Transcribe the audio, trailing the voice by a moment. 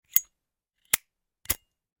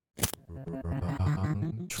Create,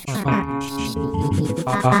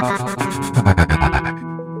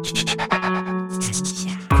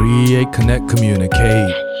 connect,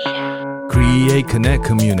 communicate. Create, connect,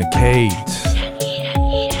 communicate.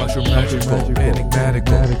 Usher magical,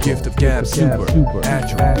 enigmatical, gift of gab, super,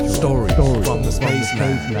 agile, stories from the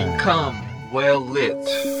Spacelab. Become well lit.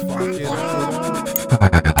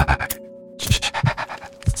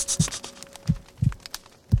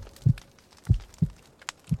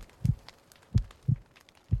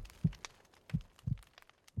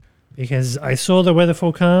 Because I saw the weather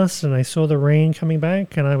forecast and I saw the rain coming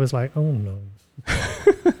back and I was like, oh no.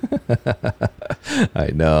 I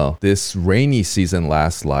know. This rainy season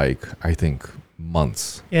lasts like, I think,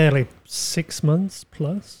 months. Yeah, like 6 months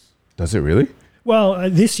plus. Does it really? Well,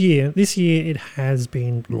 this year it has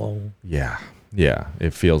been long. Yeah.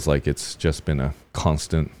 It feels like it's just been a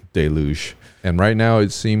constant deluge. And right now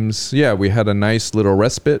it seems, we had a nice little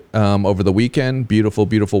respite over the weekend. Beautiful,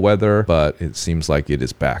 beautiful weather. But it seems like it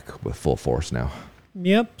is back with full force now.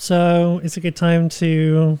 Yep, so it's a good time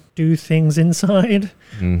to do things inside,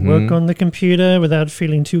 work on the computer without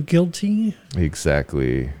feeling too guilty.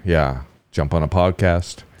 Exactly. Yeah. Jump on a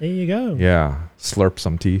podcast. There you go. Yeah. Slurp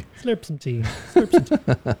some tea. Slurp some tea. Slurp some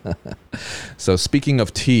tea. So speaking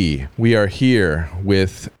of tea, we are here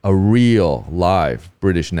with a real live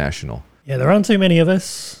British national. Yeah, there aren't too many of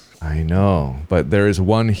us. I know, but there is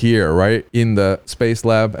one here, right? In the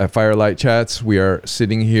Spacelab at Firelight Chats. We are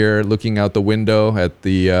sitting here looking out the window at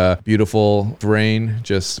the beautiful rain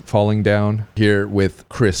just falling down here with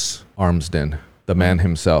Chris Armsden, the man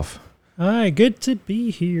himself. Hi, good to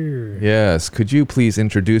be here. Yes, could you please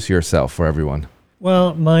introduce yourself for everyone?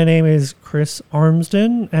 Well, my name is Chris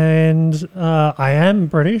Armsden, and I am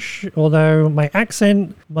British, although my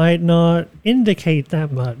accent might not indicate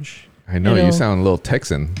that much. I know, you sound a little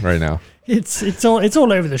Texan right now. It's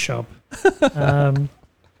all over the shop.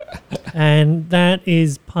 And that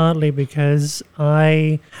is partly because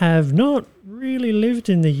I have not really lived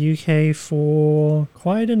in the UK for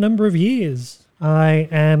quite a number of years. I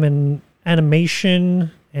am an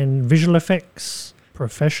animation and visual effects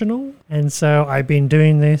professional, and so I've been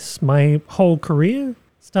doing this my whole career.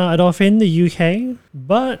 Started off in the UK,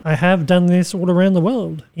 but I have done this all around the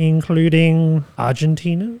world, including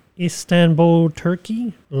Argentina, Istanbul,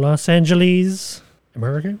 Turkey, Los Angeles,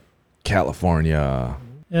 America, California,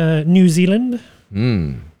 New Zealand,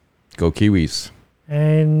 go Kiwis,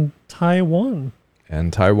 and Taiwan.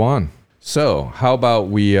 So how about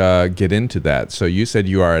we get into that? So you said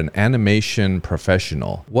you are an animation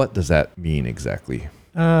professional. What does that mean exactly?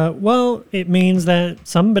 Well, it means that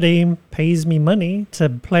somebody pays me money to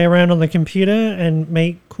play around on the computer and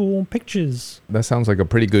make cool pictures. That sounds like a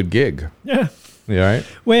pretty good gig. Yeah. Yeah, right?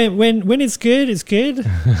 When it's good, it's good.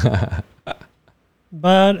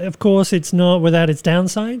 But of course, it's not without its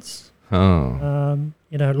downsides. Oh.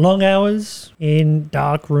 Long hours in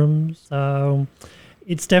dark rooms. So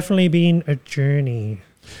it's definitely been a journey.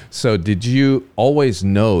 So did you always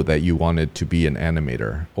know that you wanted to be an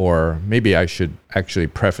animator? Or maybe I should actually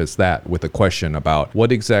preface that with a question about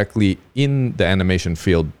what exactly in the animation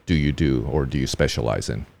field do you do or do you specialize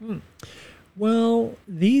in? Well,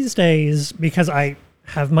 these days, because I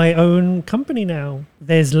have my own company now,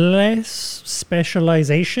 there's less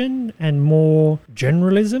specialization and more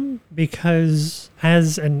generalism, because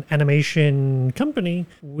as an animation company,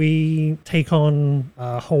 we take on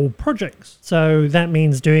whole projects. So that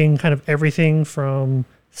means doing kind of everything from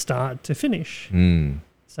start to finish.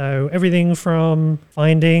 So everything from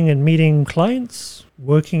finding and meeting clients,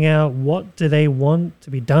 working out what do they want to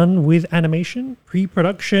be done with animation,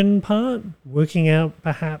 pre-production part, working out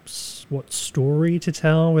perhaps what story to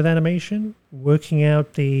tell with animation, working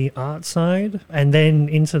out the art side, and then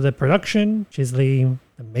into the production, which is the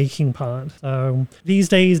making part. So these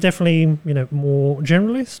days, definitely, more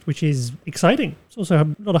generalist, which is exciting. It's also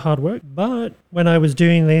a lot of hard work. But when I was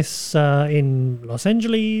doing this in Los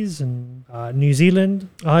Angeles and New Zealand,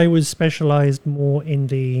 I was specialized more in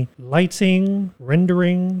the lighting,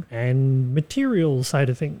 rendering, and material side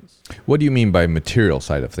of things. What do you mean by material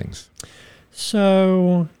side of things?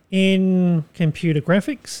 So in computer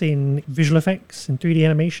graphics, in visual effects, in 3D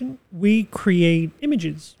animation, we create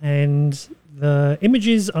images, and the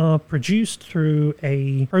images are produced through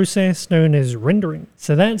a process known as rendering.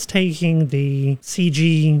 So that's taking the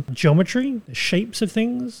CG geometry, the shapes of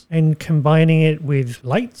things, and combining it with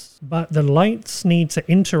lights. But the lights need to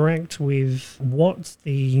interact with what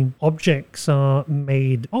the objects are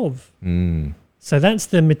made of. So that's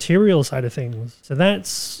the material side of things. So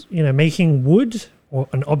that's, making wood or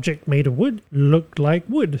an object made of wood look like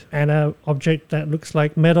wood, and an object that looks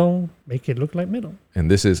like metal, make it look like metal. And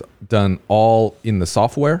this is done all in the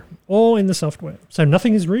software? All in the software. So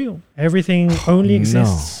nothing is real. Everything only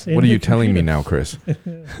exists. No. What are you telling me now, Chris?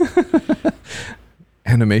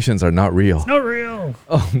 Animations are not real. It's not real.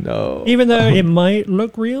 Oh, no. Even though it might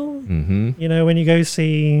look real, Mm-hmm. when you go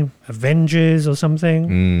see Avengers or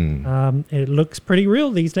something, it looks pretty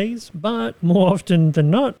real these days. But more often than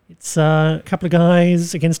not, it's a couple of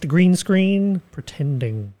guys against a green screen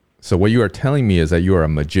pretending. So what you are telling me is that you are a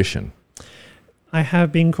magician. I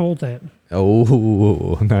have been called that.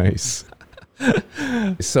 Oh, nice.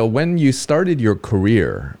 So when you started your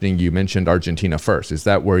career, I think you mentioned Argentina first. Is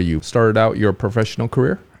that where you started out your professional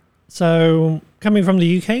career? So coming from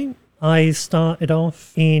the UK, I started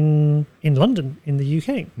off in London, in the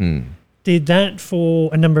UK. Did that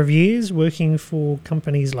for a number of years, working for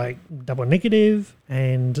companies like Double Negative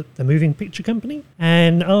and the Moving Picture Company.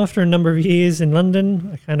 And after a number of years in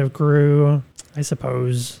London, I kind of grew, I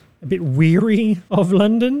suppose, a bit weary of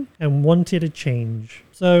London and wanted a change.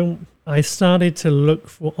 So I started to look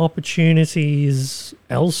for opportunities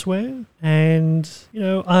elsewhere. And,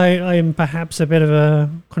 I am perhaps a bit of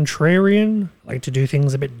a contrarian, like to do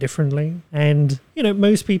things a bit differently. And,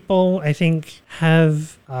 most people, I think,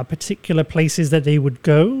 have particular places that they would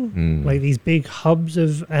go, like these big hubs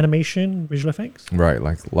of animation, visual effects. Right,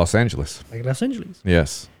 like Los Angeles. Like Los Angeles.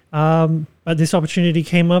 Yes. But this opportunity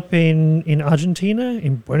came up in Argentina,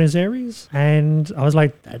 in Buenos Aires. And I was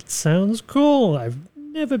like, that sounds cool. I've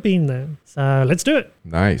never been there. So let's do it.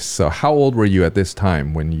 Nice. So how old were you at this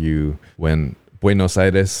time when Buenos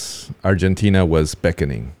Aires, Argentina was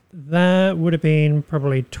beckoning? That would have been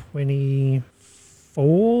probably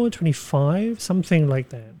 24, 25, something like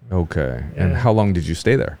that. Okay. Yeah. And how long did you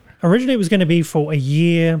stay there? Originally, it was going to be for a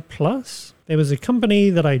year plus. There was a company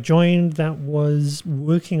that I joined that was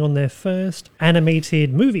working on their first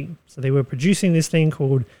animated movie. So they were producing this thing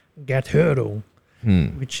called Gaturro,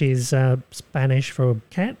 which is Spanish for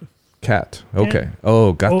cat. Cat. Okay.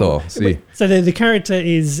 Oh, gato. See. So the character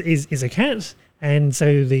is a cat, and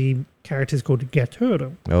so the character is called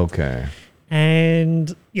Gaturro. Okay.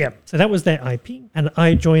 And yeah, so that was their IP, and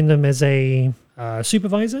I joined them as a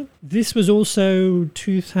supervisor. This was also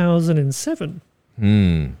 2007.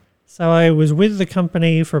 So I was with the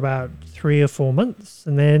company for about 3 or 4 months,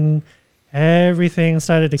 and then everything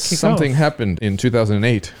started to kick off. Something happened in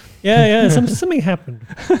 2008. Yeah, something happened.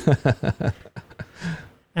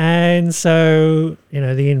 And so,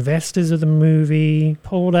 the investors of the movie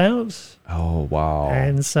pulled out. Oh, wow.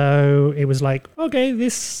 And so it was like, okay,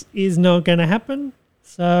 this is not going to happen.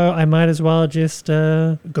 So I might as well just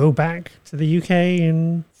go back to the UK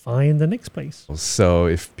and find the next place. So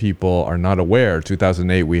if people are not aware,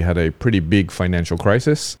 2008, we had a pretty big financial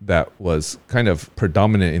crisis that was kind of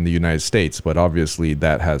predominant in the United States, but obviously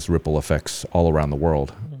that has ripple effects all around the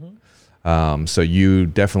world. So you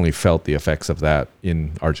definitely felt the effects of that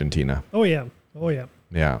in Argentina. Oh, yeah.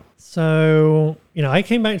 Yeah. So, I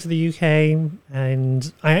came back to the UK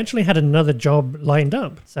and I actually had another job lined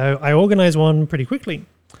up. So I organized one pretty quickly.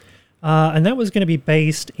 And that was going to be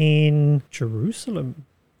based in Jerusalem.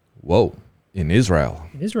 Whoa. In Israel.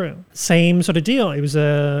 In Israel. Same sort of deal. It was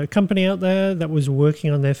a company out there that was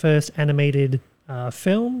working on their first animated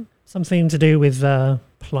film. Something to do with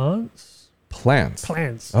plants.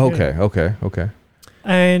 Plants? Okay.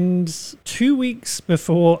 And 2 weeks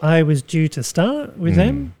before I was due to start with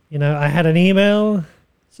them, I had an email.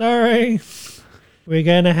 Sorry, we're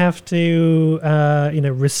going to have to,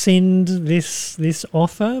 rescind this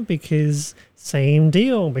offer because same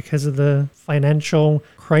deal, because of the financial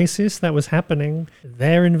crisis that was happening.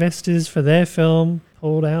 Their investors for their film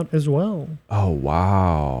pulled out as well. Oh,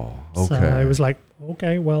 wow. Okay. So I was like,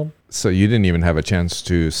 okay, well. So you didn't even have a chance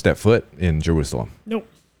to step foot in Jerusalem? No.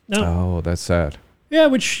 Oh, that's sad. Yeah,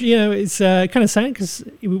 which, it's kind of sad because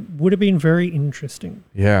it would have been very interesting.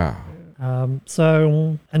 Yeah.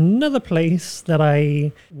 So another place that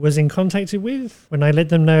I was in contact with, when I let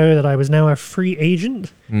them know that I was now a free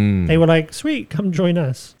agent, they were like, sweet, come join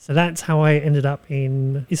us. So that's how I ended up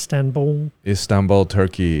in Istanbul. Istanbul,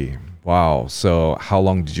 Turkey. Wow. So how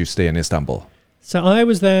long did you stay in Istanbul? So I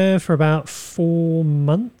was there for about 4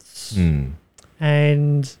 months.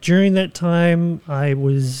 And during that time, I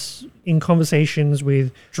was in conversations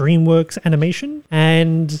with DreamWorks Animation,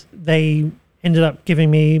 and they ended up giving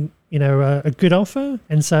me a good offer.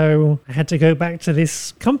 And so I had to go back to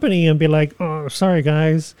this company and be like, oh, sorry,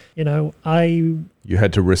 guys. You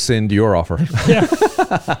had to rescind your offer. Yeah.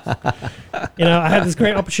 I had this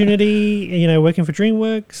great opportunity, working for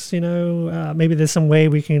DreamWorks, maybe there's some way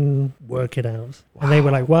we can work it out. Wow. And they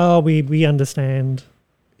were like, well, we understand.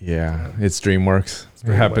 Yeah, it's DreamWorks.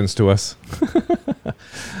 It happens to us.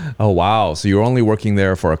 Oh, wow. So you were only working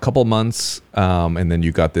there for a couple months, and then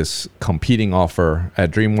you got this competing offer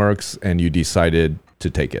at DreamWorks, and you decided to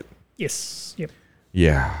take it. Yes. Yep.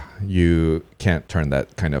 Yeah, you can't turn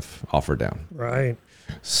that kind of offer down. Right.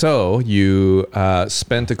 So you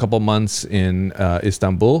spent a couple months in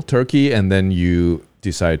Istanbul, Turkey, and then you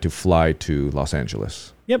decided to fly to Los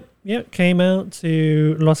Angeles. Yep. Came out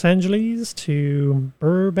to Los Angeles, to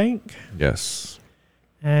Burbank. Yes.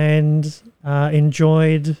 And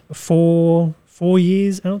enjoyed 4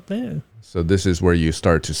 years out there. So this is where you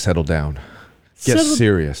start to settle down. Get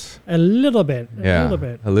serious. A little bit.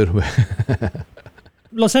 A little bit.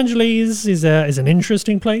 Los Angeles is an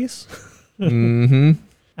interesting place. Mm-hmm.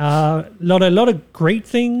 Lot of great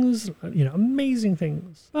things, amazing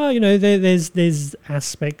things. But there's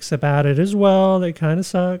aspects about it as well that kind of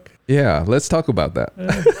suck. Yeah, let's talk about that.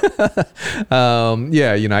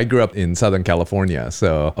 I grew up in Southern California,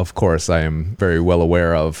 so of course I am very well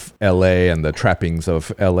aware of LA and the trappings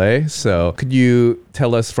of LA. So could you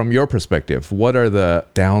tell us from your perspective, what are the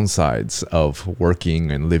downsides of working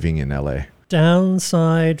and living in LA?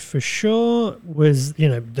 Downside for sure was,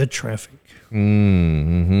 the traffic.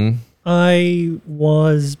 Mm-hmm. I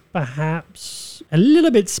was perhaps a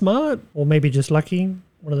little bit smart, or maybe just lucky,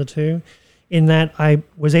 one of the two, in that I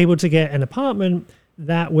was able to get an apartment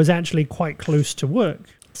that was actually quite close to work.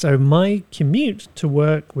 So my commute to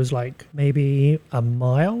work was like maybe a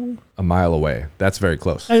mile. A mile away. That's very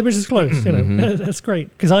close. Which is close, That's great.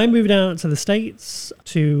 Because I moved out to the States,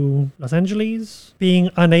 to Los Angeles, being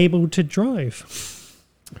unable to drive.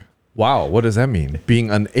 Wow, what does that mean? Being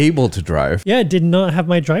unable to drive? Yeah, did not have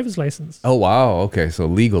my driver's license. Oh, wow. Okay, so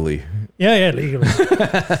legally. Yeah, legally.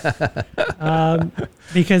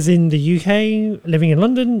 Because in the UK, living in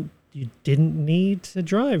London, you didn't need to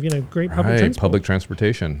drive, great public transport. Public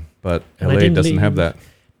transportation, but LA doesn't have that.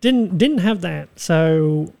 Didn't have that.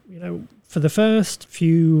 So, for the first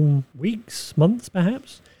few weeks, months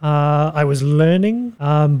perhaps, I was learning,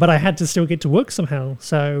 but I had to still get to work somehow.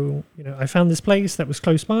 So, I found this place that was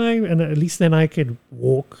close by, and at least then I could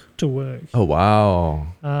walk to work. Oh, wow.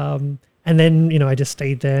 And then, I just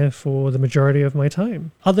stayed there for the majority of my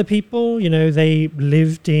time. Other people, they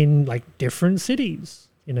lived in like different cities.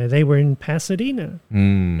 They were in Pasadena.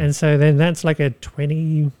 And so then that's like a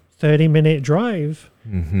 20, 30-minute drive,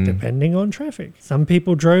 depending on traffic. Some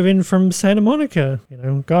people drove in from Santa Monica.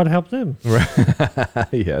 God help them.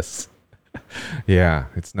 Yes. Yeah,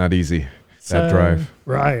 it's not easy, that drive.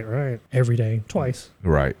 Right. Every day, twice.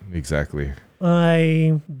 Right, exactly.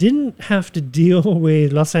 I didn't have to deal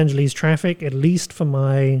with Los Angeles traffic, at least for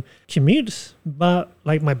my commute, but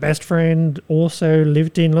like my best friend also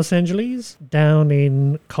lived in Los Angeles, down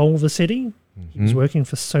in Culver City. He was working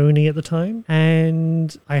for Sony at the time,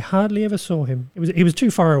 and I hardly ever saw him. He was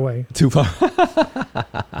too far away. Too far.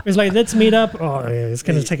 It was like, let's meet up. Oh, yeah, it's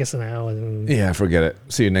going to take us an hour. Yeah, forget it.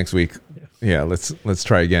 See you next week. Yeah, let's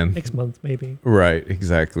try again. Next month, maybe. Right,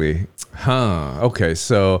 exactly. Okay,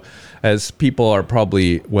 so as people are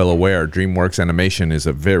probably well aware, DreamWorks Animation is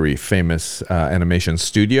a very famous animation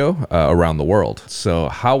studio around the world. So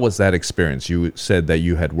how was that experience? You said that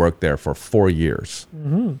you had worked there for 4 years.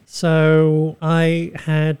 Mm-hmm. So I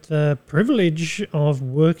had the privilege of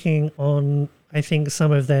working on, I think,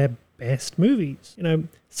 some of their best movies.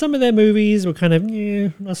 Some of their movies were kind of,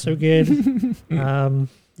 not so good.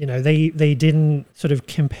 They didn't sort of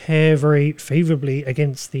compare very favorably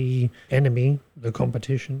against the enemy, the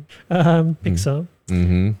competition, Pixar.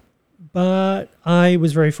 Mm-hmm. But I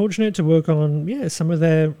was very fortunate to work on, some of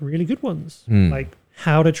their really good ones, like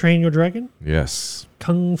How to Train Your Dragon. Yes.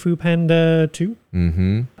 Kung Fu Panda 2.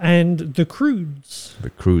 Mm-hmm. And The Croods. The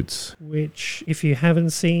Croods. Which, if you haven't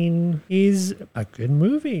seen, is a good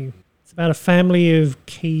movie. It's about a family of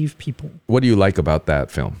cave people. What do you like about that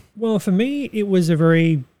film? Well, for me, it was a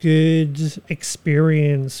very good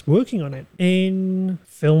experience working on it. In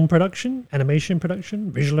film production, animation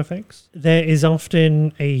production, visual effects, there is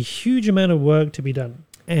often a huge amount of work to be done,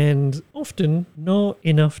 and often not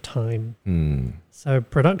enough time. So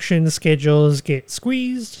production schedules get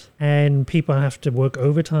squeezed, and people have to work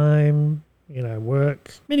overtime,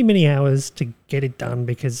 work many, many hours to get it done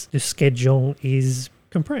because the schedule is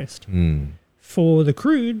compressed. For the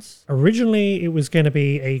crudes, originally it was going to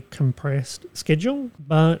be a compressed schedule,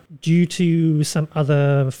 but due to some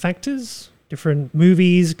other factors, different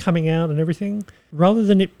movies coming out and everything, rather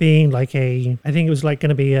than it being like I think it was like going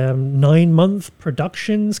to be a 9-month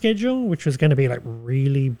production schedule, which was going to be like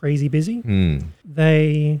really crazy busy,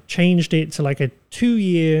 they changed it to like a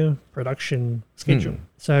 2-year production schedule.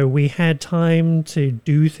 So we had time to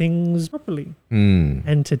do things properly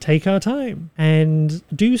and to take our time and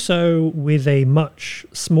do so with a much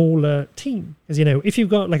smaller team. Because, if you've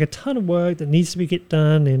got like a ton of work that needs to be get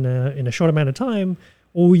done in a short amount of time,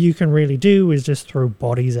 all you can really do is just throw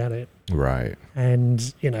bodies at it. Right.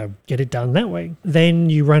 And, get it done that way. Then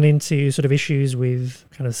you run into sort of issues with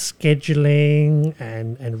kind of scheduling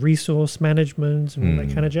and resource management and all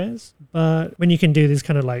that kind of jazz. But when you can do this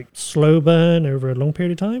kind of like slow burn over a long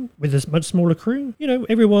period of time with a much smaller crew,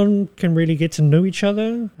 everyone can really get to know each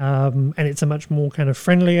other. And it's a much more kind of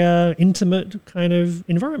friendlier, intimate kind of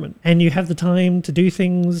environment. And you have the time to do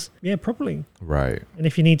things, properly. Right. And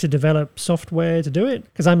if you need to develop software to do it,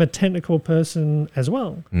 because I'm a technical person as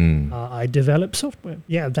well, I develop software.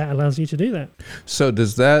 Yeah, that allows you to do that. So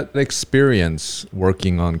does that experience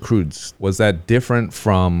working on crudes, was that different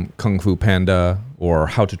from Kung Fu Panda or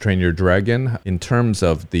How to Train Your Dragon in terms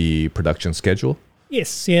of the production schedule?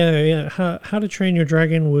 Yes, yeah. How to Train Your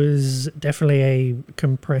Dragon was definitely a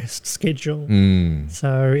compressed schedule.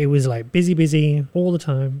 So it was like busy all the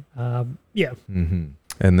time.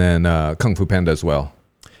 And then Kung Fu Panda as well.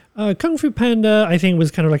 Kung Fu Panda, I think,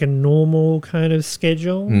 was kind of like a normal kind of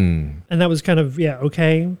schedule. And that was kind of,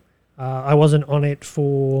 okay. I wasn't on it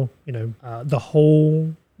for, the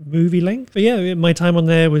whole movie length. But yeah, my time on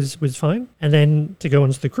there was fine. And then to go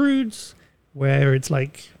onto the crudes, where it's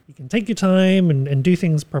like you can take your time and do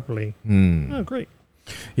things properly. Oh, great.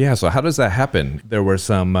 Yeah, so how does that happen? There were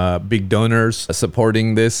some big donors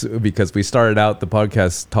supporting this because we started out the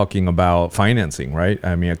podcast talking about financing, right?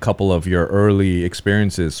 I mean, a couple of your early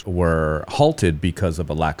experiences were halted because of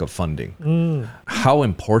a lack of funding. How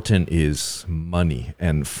important is money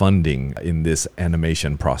and funding in this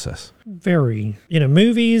animation process? Very.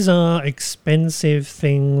 Movies are expensive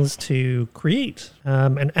things to create,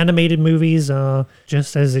 and animated movies are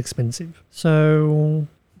just as expensive. So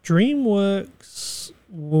DreamWorks,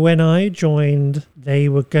 when I joined, they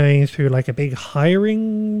were going through like a big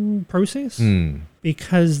hiring process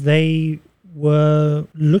because they were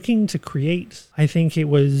looking to create, I think it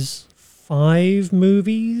was 5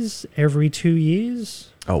 movies every 2 years.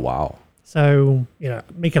 Oh, wow. So,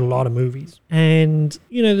 make a lot of movies. And,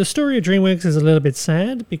 the story of DreamWorks is a little bit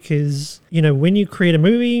sad because, when you create a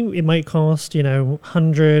movie, it might cost, $100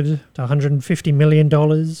 to $150 million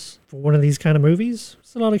for one of these kind of movies.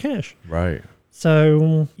 It's a lot of cash. Right.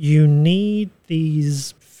 So you need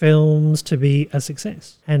these films to be a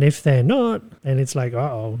success. And if they're not, then it's like,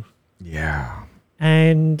 uh-oh. Yeah.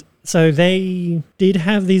 And so they did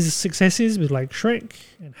have these successes with like Shrek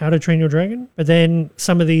and How to Train Your Dragon. But then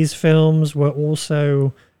some of these films were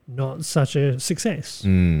also not such a success.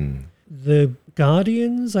 The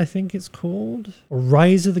Guardians, I think it's called, or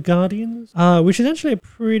Rise of the Guardians, which is actually a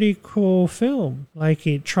pretty cool film. Like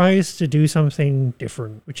it tries to do something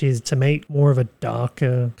different, which is to make more of a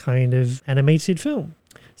darker kind of animated film.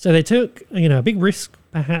 So they took, a big risk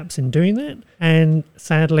perhaps in doing that, and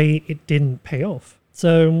sadly it didn't pay off.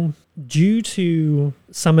 So due to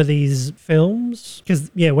some of these films, because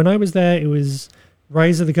when I was there, it was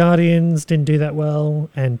Rise of the Guardians didn't do that well,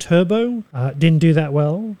 and Turbo didn't do that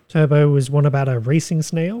well. Turbo was one about a racing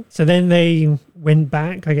snail. So then they went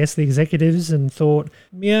back, I guess the executives, and thought,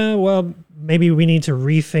 maybe we need to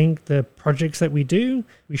rethink the projects that we do.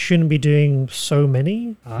 We shouldn't be doing so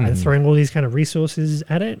many and throwing all these kind of resources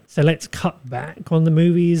at it. So let's cut back on the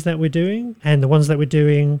movies that we're doing, and the ones that we're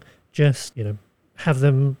doing, just, have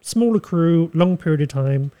them smaller crew, long period of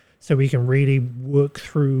time, so we can really work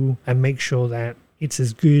through and make sure that it's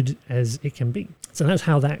as good as it can be. So that's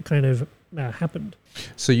how that kind of happened.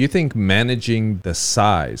 So you think managing the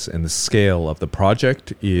size and the scale of the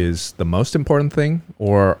project is the most important thing?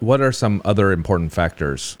 Or what are some other important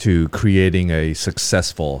factors to creating a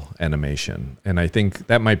successful animation? And I think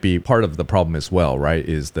that might be part of the problem as well, right?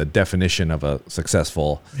 Is the definition of a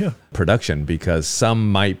successful production, because some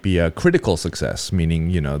might be a critical success, meaning,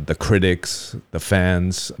 the critics, the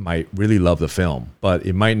fans might really love the film, but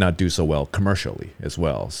it might not do so well commercially as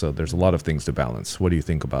well. So there's a lot of things to balance. What do you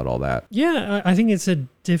think about all that? Yeah, I think it's a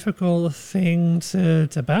difficult thing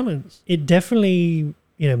to balance. It definitely,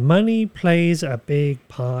 money plays a big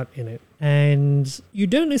part in it. And you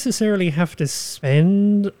don't necessarily have to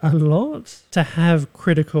spend a lot to have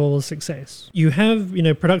critical success. You have,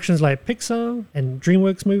 productions like Pixar and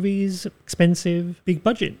DreamWorks movies, expensive, big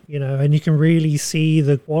budget, and you can really see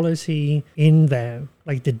the quality in there.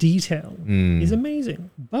 Like the detail is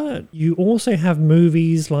amazing. But you also have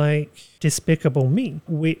movies like Despicable Me,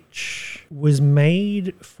 which was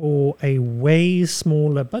made for a way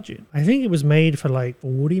smaller budget. I think it was made for like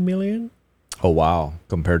 40 million. Oh, wow.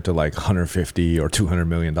 Compared to like 150 or $200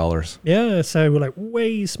 million. Yeah, so we're like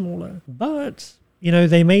way smaller. But,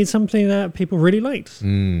 they made something that people really liked.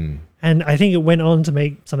 And I think it went on to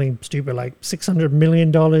make something stupid like $600 million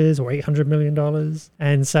or $800 million.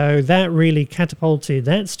 And so that really catapulted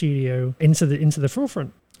that studio into the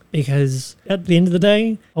forefront. Because at the end of the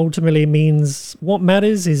day, ultimately means what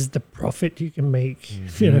matters is the profit you can make,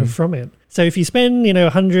 from it. So if you spend,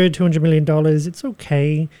 $100, $200 million, it's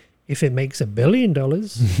okay. If it makes $1 billion,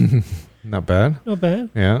 not bad. Not bad.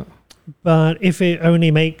 Yeah. But if it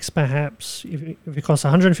only makes perhaps, if it costs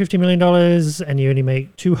 $150 million and you only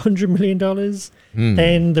make $200 million,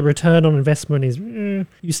 then the return on investment is,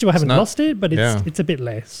 you still haven't lost it, but it's a bit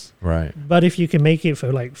less. Right. But if you can make it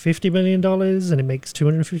for like $50 million and it makes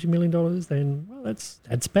 $250 million, then, well,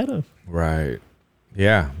 that's better. Right.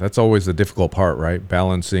 Yeah, that's always the difficult part, right?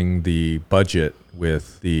 Balancing the budget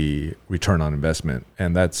with the return on investment.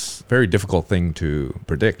 And that's a very difficult thing to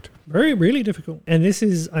predict. Very, really difficult. And this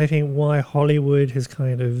is, I think, why Hollywood has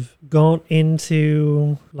kind of gone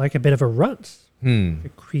into like a bit of a rut, a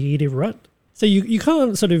creative rut. So you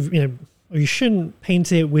can't sort of, or you shouldn't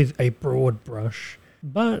paint it with a broad brush.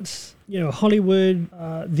 But, Hollywood,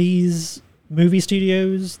 these movie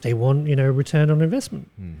studios, they want, return on investment.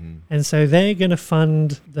 And so they're going to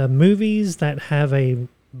fund the movies that have a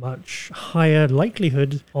much higher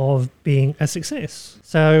likelihood of being a success.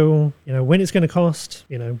 So, when it's going to cost,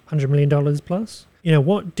 $100 million plus,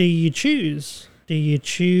 what do you choose? Do you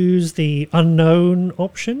choose the unknown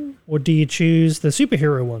option, or do you choose the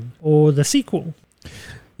superhero one or the sequel?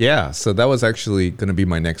 Yeah, so that was actually going to be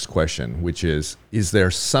my next question, which is there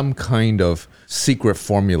some kind of secret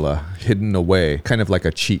formula hidden away, kind of like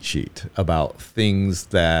a cheat sheet about things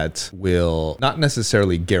that will not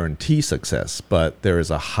necessarily guarantee success, but there is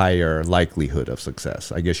a higher likelihood of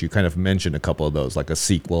success? I guess you kind of mentioned a couple of those, like a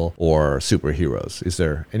sequel or superheroes. Is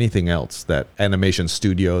there anything else that animation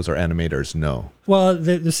studios or animators know? Well,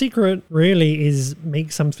 the secret really is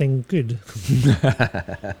make something good.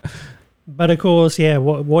 But of course,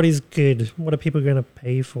 what is good? What are people going to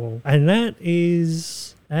pay for? And that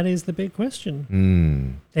is the big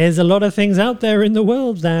question. There's a lot of things out there in the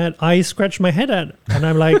world that I scratch my head at. And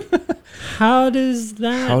I'm like, how did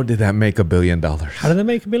that make $1 billion? How did that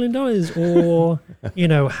make $1 billion? Or,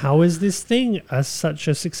 how is this thing such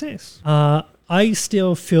a success? I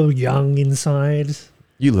still feel young inside.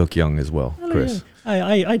 You look young as well, Chris.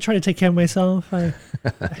 Yeah. I try to take care of myself. I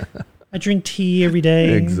drink tea every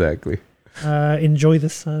day. Exactly. Enjoy the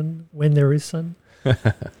sun when there is sun.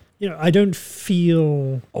 I don't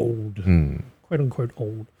feel old, quote unquote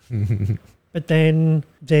old. But then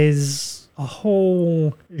there's a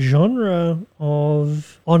whole genre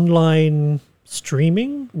of online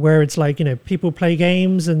streaming where it's like, people play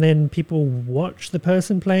games and then people watch the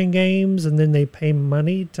person playing games and then they pay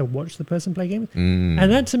money to watch the person play games. And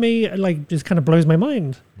that to me, like, just kind of blows my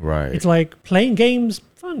mind. Right. It's like playing games,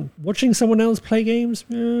 fun. Watching someone else play games,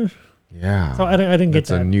 yeah. So I didn't get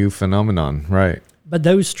that. It's a new phenomenon, right? But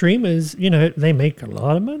those streamers, they make a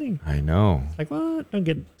lot of money. I know. Like, what? Don't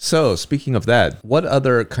get it. So speaking of that, what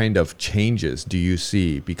other kind of changes do you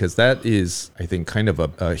see? Because that is, I think, kind of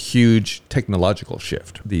a huge technological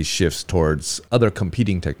shift. These shifts towards other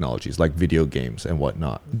competing technologies like video games and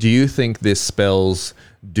whatnot. Do you think this spells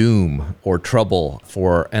doom or trouble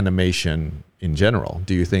for animation in general?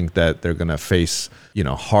 Do you think that they're going to face,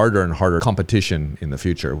 harder and harder competition in the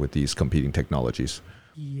future with these competing technologies?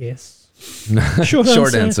 Yes.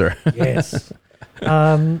 Short answer. Yes.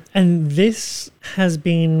 And this has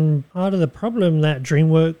been part of the problem that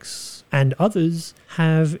DreamWorks and others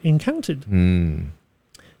have encountered.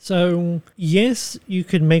 So, yes, you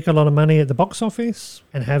could make a lot of money at the box office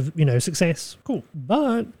and have, success. Cool.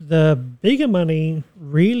 But the bigger money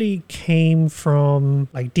really came from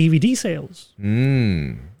like DVD sales.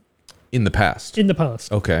 In the past.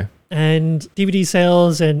 Okay. And DVD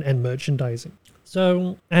sales and merchandising.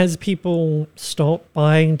 So as people stop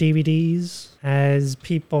buying DVDs as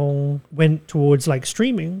people went towards like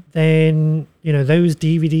streaming, then, those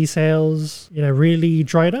DVD sales, really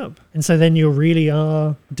dried up. And so then you really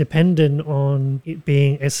are dependent on it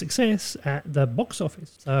being a success at the box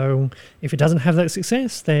office. So if it doesn't have that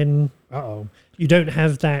success, then you don't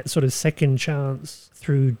have that sort of second chance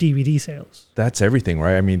through DVD sales. That's everything,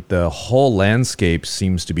 right? I mean, the whole landscape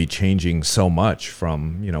seems to be changing so much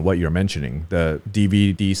from, what you're mentioning, the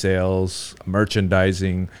DVD sales,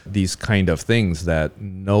 merchandising, these kind of things that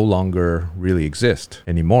no longer really exist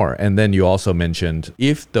anymore. And then you also mentioned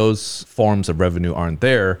if those forms of revenue aren't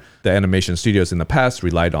there, the animation studios in the past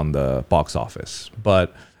relied on the box office.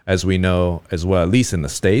 But as we know as well, at least in the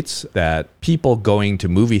States, that people going to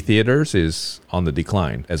movie theaters is on the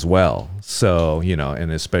decline as well. So,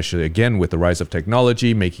 and especially again with the rise of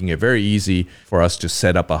technology, making it very easy for us to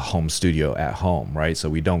set up a home studio at home, right? So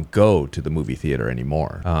we don't go to the movie theater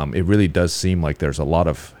anymore. It really does seem like there's a lot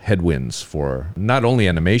of headwinds for not only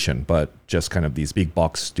animation, but just kind of these big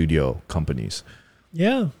box studio companies.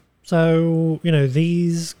 Yeah. So,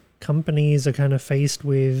 these companies are kind of faced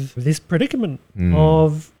with this predicament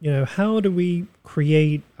of, how do we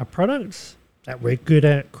create a product that we're good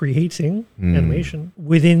at creating animation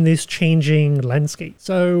within this changing landscape.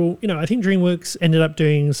 So, I think DreamWorks ended up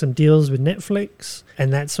doing some deals with Netflix,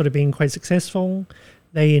 and that's sort of been quite successful.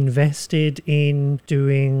 They invested in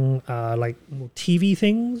doing like more TV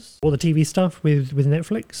things, all the TV stuff with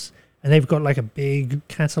Netflix. And they've got like a big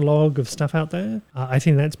catalog of stuff out there. I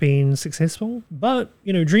think that's been successful. But,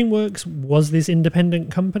 DreamWorks was this independent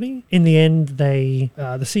company. In the end, the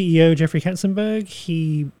CEO, Jeffrey Katzenberg,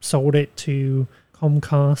 he sold it to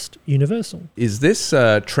Comcast Universal. Is this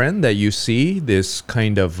a trend that you see, this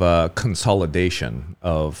kind of consolidation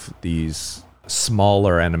of these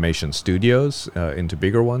smaller animation studios into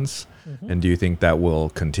bigger ones? Mm-hmm. And do you think that will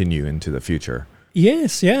continue into the future?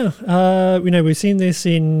 Yes, yeah. We've seen this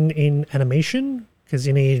in animation because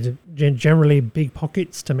you need generally big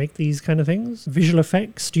pockets to make these kind of things. Visual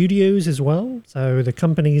effects studios as well. So the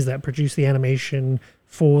companies that produce the animation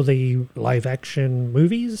for the live action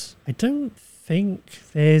movies. I don't think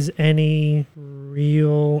there's any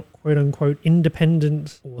real quote unquote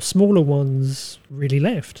independent or smaller ones really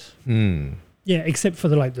left. Yeah, except for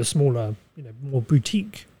the smaller, more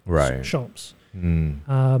boutique shops.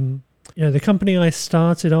 The company I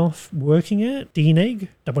started off working at, DNEG,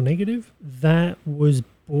 Double Negative, that was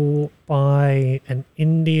bought by an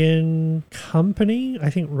Indian company, I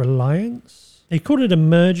think Reliance. They called it a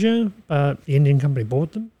merger, but the Indian company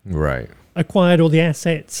bought them. Right. Acquired all the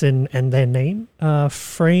assets and their name.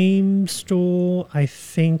 Frame Store, I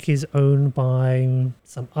think, is owned by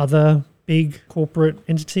some other big corporate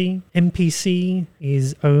entity. MPC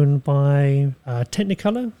is owned by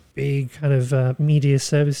Technicolor, big kind of media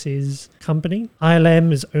services company.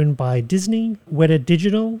 ILM is owned by Disney. Weta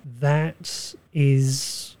Digital, that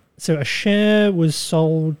is... So a share was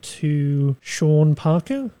sold to Sean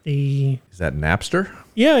Parker. Is that Napster?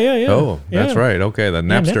 Yeah. Oh, that's right. Okay, the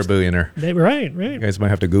Napster billionaire. Right. You guys might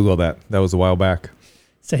have to Google that. That was a while back.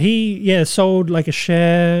 So he, sold like a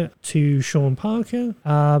share to Sean Parker,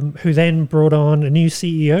 who then brought on a new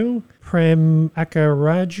CEO, Prem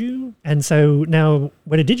Akkaraju. And so now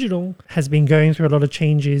Weta Digital has been going through a lot of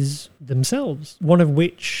changes themselves, one of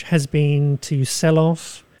which has been to sell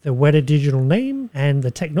off the Weta Digital name and the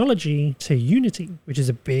technology to Unity, which is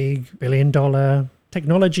a big $1 billion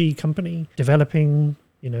technology company developing,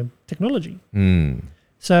 technology.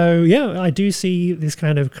 So, I do see this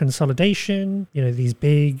kind of consolidation, these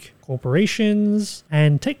big corporations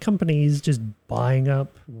and tech companies just buying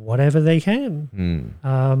up whatever they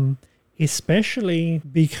can. Especially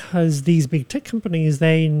because these big tech companies,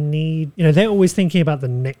 they need, they're always thinking about the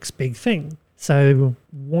next big thing. So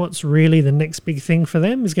what's really the next big thing for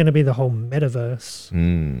them is going to be the whole metaverse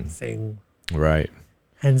thing. Right.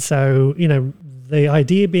 And so, the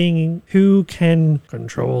idea being who can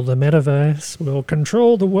control the metaverse will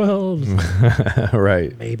control the world.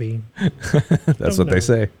 Right. Maybe. That's what they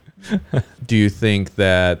say. Do you think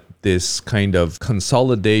that this kind of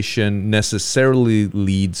consolidation necessarily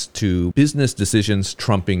leads to business decisions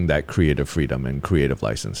trumping that creative freedom and creative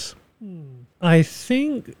license? I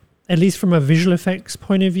think, at least from a visual effects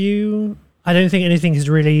point of view, I don't think anything has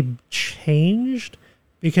really changed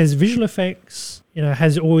because visual effects,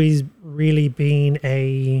 has always really been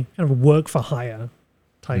a kind of work for hire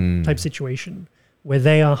type situation where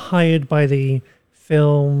they are hired by the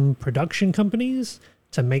film production companies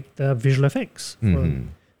to make the visual effects for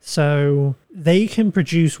them. So they can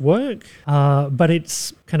produce work, but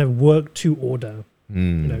it's kind of work to order,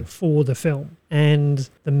 for the film. And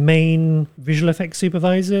the main visual effects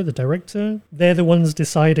supervisor, the director, they're the ones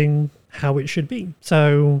deciding how it should be.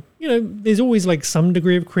 So, there's always like some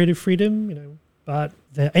degree of creative freedom, but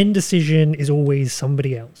the end decision is always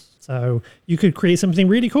somebody else. So you could create something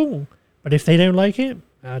really cool, but if they don't like it,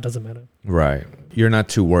 it doesn't matter. Right. You're not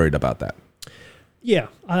too worried about that. Yeah,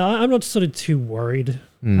 I'm not sort of too worried.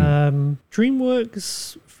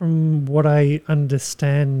 DreamWorks, from what I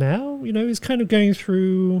understand now, is kind of going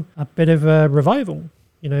through a bit of a revival.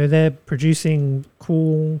 They're producing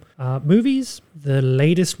cool movies. The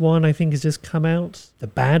latest one, I think, has just come out. The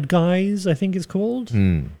Bad Guys, I think it's called.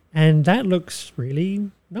 And that looks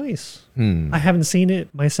really nice. I haven't seen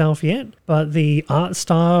it myself yet, but the art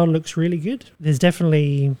style looks really good. There's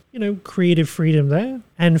definitely, creative freedom there.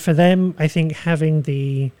 And for them, I think having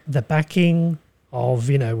the backing of,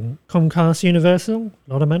 Comcast Universal,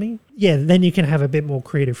 a lot of money. Yeah, then you can have a bit more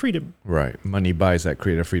creative freedom. Right. Money buys that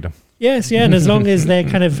creative freedom. Yes, yeah. And as long as they're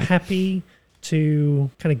kind of happy to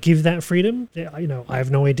kind of give that freedom, I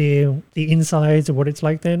have no idea the insides of what it's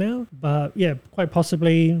like there now. But yeah, quite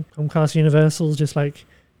possibly Comcast Universal's just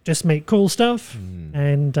make cool stuff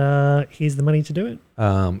and here's the money to do it.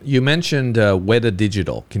 You mentioned Weta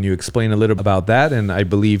Digital. Can you explain a little about that? And I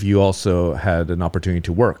believe you also had an opportunity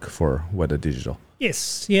to work for Weta Digital.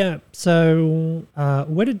 Yes, yeah. So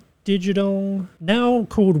Weta Digital, now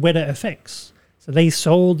called Weta FX. So they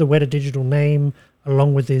sold the Weta Digital name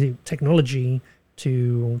along with the technology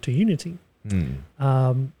to Unity.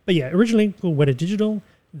 But yeah, originally called Weta Digital.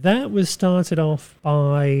 That was started off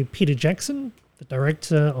by Peter Jackson, the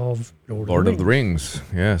director of Lord of the Rings,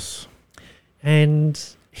 yes. And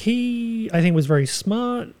he, I think, was very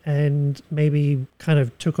smart and maybe kind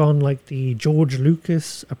of took on like the George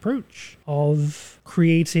Lucas approach of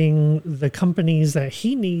creating the companies that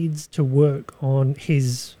he needs to work on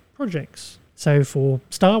his projects. So for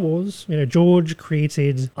Star Wars, George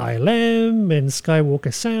created ILM and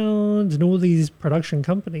Skywalker Sound and all these production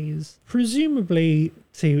companies, presumably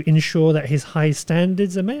to ensure that his high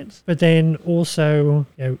standards are met. But then also,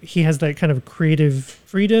 he has that kind of creative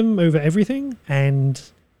freedom over everything and,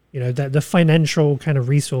 the financial kind of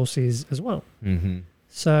resources as well.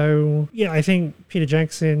 So, yeah, I think Peter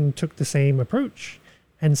Jackson took the same approach.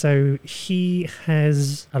 And so he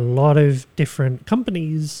has a lot of different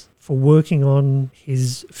companies for working on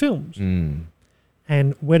his films.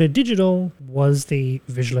 And Weta Digital was the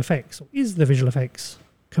visual effects, or is the visual effects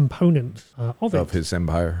component of it. Of his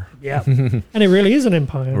empire. Yeah. And it really is an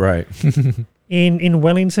empire. Right. In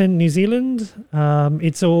Wellington, New Zealand,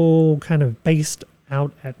 it's all kind of based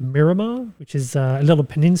out at Miramar, which is a little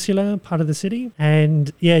peninsula part of the city.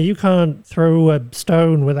 And yeah, you can't throw a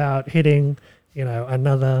stone without hitting,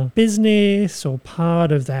 another business or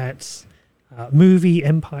part of that movie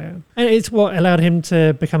empire. And it's what allowed him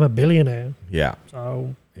to become a billionaire. Yeah.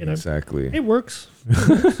 So, exactly. It works.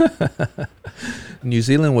 New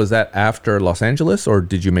Zealand, was that after Los Angeles, or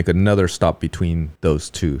did you make another stop between those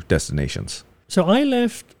two destinations? So I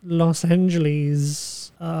left Los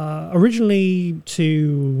Angeles originally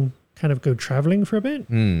to kind of go traveling for a bit.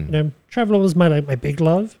 Travel was my big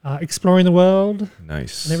love, exploring the world.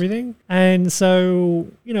 Nice. And everything. And so,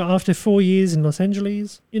 after 4 years in Los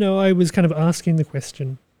Angeles, I was kind of asking the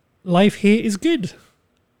question, life here is good.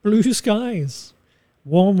 Blue skies,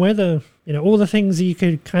 warm weather, all the things that you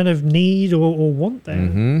could kind of need or want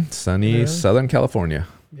there. Sunny Southern California.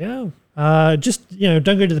 Yeah. Just, don't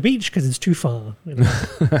go to the beach because it's too far.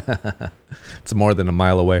 It's more than a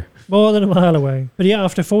mile away. More than a mile away. But yeah,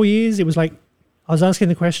 after 4 years, it was like, I was asking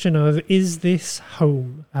the question of, is this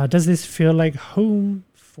home? Does this feel like home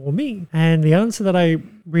for me? And the answer that I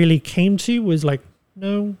really came to was like,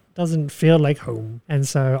 no, doesn't feel like home. And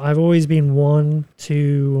so I've always been one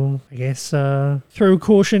to, I guess, throw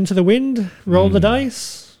caution to the wind, roll the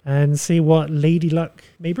dice, and see what lady luck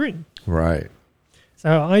may bring. Right.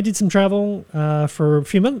 So I did some travel for a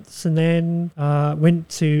few months and then went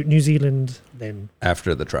to New Zealand then.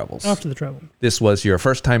 After the travels. After the travel. This was your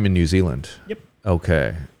first time in New Zealand? Yep.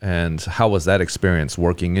 Okay. And how was that experience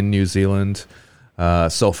working in New Zealand?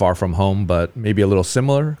 So far from home, but maybe a little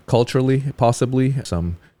similar culturally, possibly,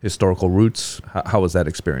 some historical roots. How was that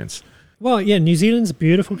experience? Well, yeah, New Zealand's a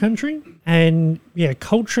beautiful country. And yeah,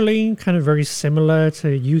 culturally kind of very similar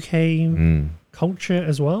to UK culture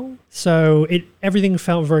as well. So everything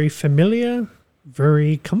felt very familiar,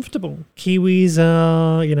 very comfortable. Kiwis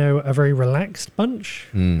are, a very relaxed bunch,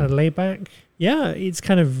 kind of laid back. Yeah, it's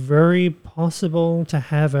kind of very possible to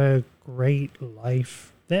have a great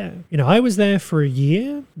life there. I was there for a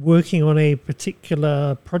year working on a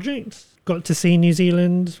particular project. Got to see New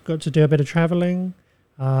Zealand, got to do a bit of traveling,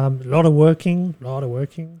 a lot of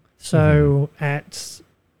working. So at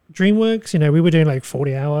DreamWorks, we were doing like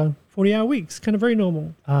 40-hour 40-hour weeks, kind of very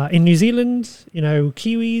normal. In New Zealand,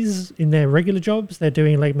 Kiwis in their regular jobs, they're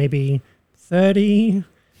doing like maybe 30,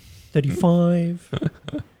 35.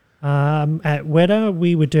 At Weta,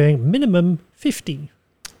 we were doing minimum 50.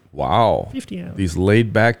 Wow. 50 hours. These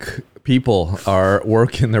laid back people are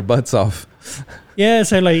working their butts off. Yeah,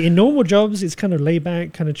 so like in normal jobs, it's kind of laid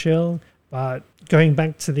back, kind of chill. But going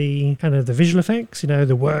back to the kind of the visual effects,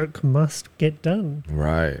 the work must get done.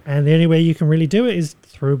 Right. And the only way you can really do it is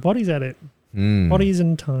throw bodies at it. Bodies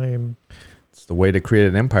and time. It's the way to create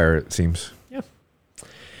an empire, it seems. Yeah.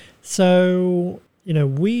 So,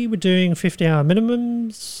 we were doing 50-hour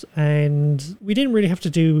minimums, and we didn't really have to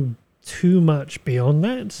do too much beyond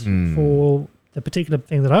that for the particular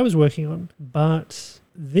thing that I was working on. But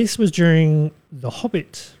this was during the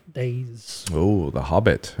Hobbit days. Oh, the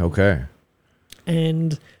Hobbit. Okay.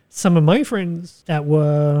 And some of my friends that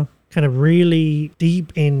were kind of really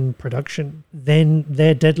deep in production, then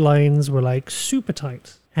their deadlines were like super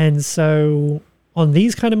tight. And so on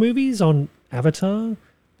these kind of movies, on Avatar,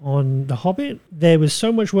 on The Hobbit, there was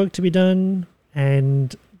so much work to be done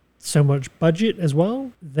and so much budget as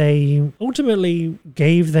well. They ultimately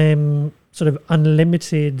gave them sort of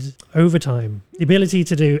unlimited overtime, the ability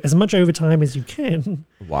to do as much overtime as you can.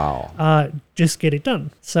 Wow. Just get it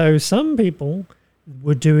done. So some people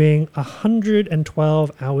were doing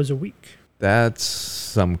 112 hours a week. That's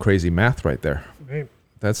some crazy math right there. Right.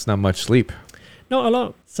 That's not much sleep. Not a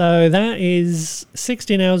lot. So that is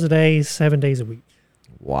 16 hours a day, 7 days a week.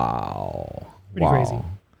 Wow. Pretty crazy.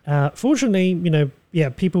 Fortunately,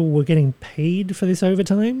 people were getting paid for this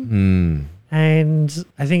overtime. And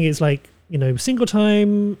I think it's like, single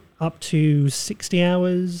time up to 60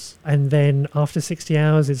 hours. And then after 60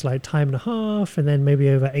 hours, it's like time and a half. And then maybe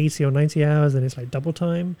over 80 or 90 hours, and it's like double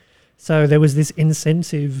time. So there was this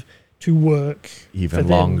incentive to work even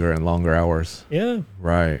longer and longer hours. Yeah.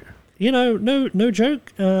 Right. No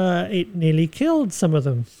joke. It nearly killed some of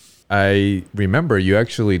them. I remember you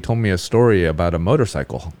actually told me a story about a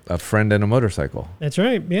motorcycle, a friend and a motorcycle. That's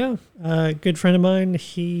right, yeah. A good friend of mine,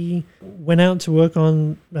 he went out to work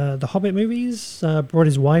on the Hobbit movies, brought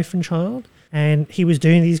his wife and child, and he was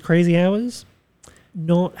doing these crazy hours,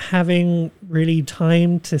 not having really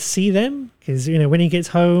time to see them, because, when he gets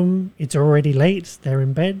home, it's already late, they're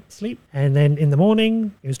in bed, sleep, and then in the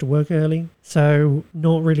morning, he goes to work early, so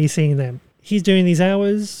not really seeing them. He's doing these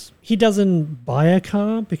hours. He doesn't buy a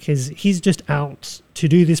car because he's just out to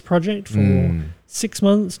do this project for 6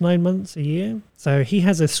 months, 9 months, a year. So he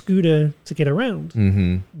has a scooter to get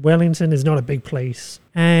around. Wellington is not a big place.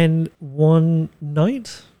 And one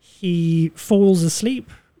night he falls asleep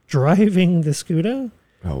driving the scooter.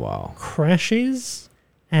 Oh, wow. Crashes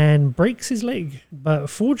and breaks his leg. But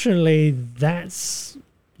fortunately, that's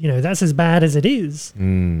as bad as it is.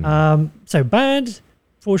 So bad.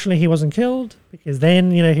 Fortunately, he wasn't killed because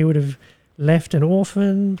then, he would have left an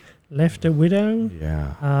orphan, left a widow.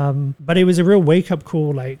 Yeah. But it was a real wake-up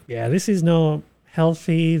call, like, yeah, this is not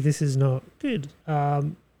healthy. This is not good.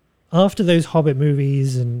 After those Hobbit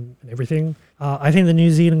movies and everything, I think the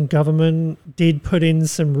New Zealand government did put in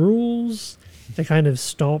some rules to kind of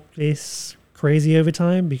stop this crazy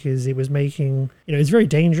overtime because it was making, it's very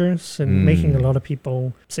dangerous and making a lot of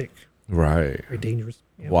people sick. Right. Very dangerous.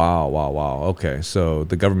 Yeah. Wow. Okay. So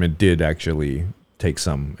the government did actually take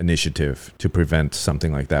some initiative to prevent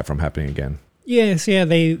something like that from happening again. Yes. Yeah.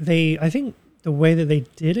 They I think the way that they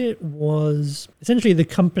did it was essentially the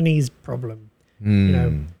company's problem.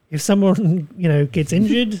 If someone, gets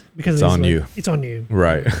injured because it's on you. It's on you.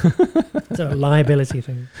 Right. It's a liability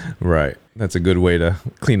thing. Right. That's a good way to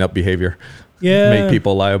clean up behavior. Yeah. Make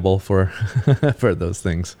people liable for for those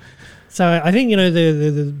things. So I think,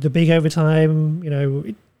 the big overtime,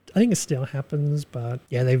 I think it still happens, but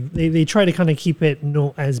yeah, they try to kind of keep it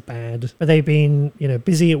not as bad. But they've been,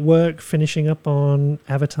 busy at work finishing up on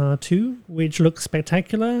Avatar 2, which looks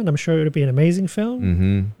spectacular, and I'm sure it'll be an amazing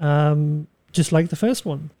film. Just like the first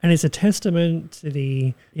one. And it's a testament to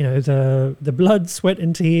the blood, sweat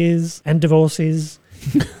and tears and divorces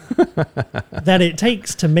that it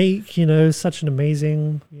takes to make, such an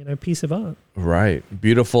amazing, piece of art. Right.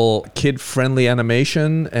 Beautiful kid-friendly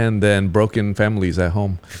animation and then broken families at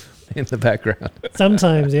home in the background.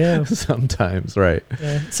 Sometimes, yeah. Sometimes, right.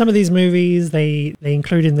 Yeah. Some of these movies, they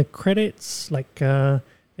include in the credits, like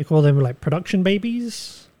they call them like production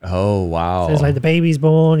babies. Oh, wow. So there's like the baby's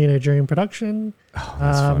born, during production. Oh,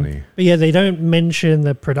 that's funny. But yeah, they don't mention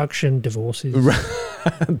the production divorces.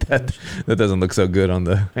 that doesn't look so good on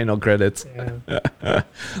the final credits. Yeah.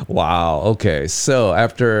 Wow. Okay. So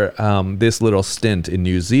after this little stint in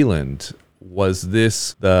New Zealand, was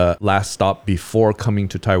this the last stop before coming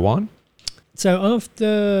to Taiwan? So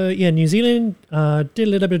after New Zealand, did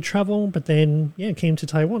a little bit of travel, but then came to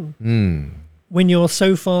Taiwan. When you're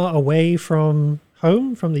so far away from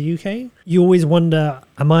home, from the UK, you always wonder,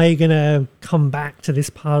 am I going to come back to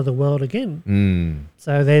this part of the world again?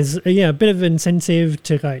 So there's a bit of incentive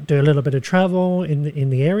to like do a little bit of travel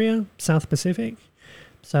in the area, South Pacific.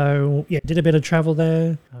 So did a bit of travel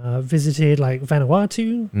there, visited like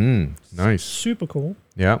Vanuatu. Nice. Super cool.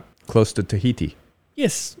 Yeah, close to Tahiti.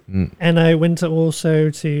 Yes. And I went also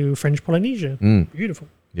to French Polynesia. Beautiful.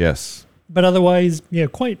 Yes. But otherwise,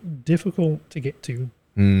 quite difficult to get to.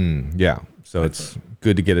 Yeah. So it's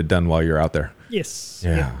good to get it done while you're out there. Yes.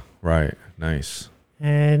 Yeah. Right. Nice.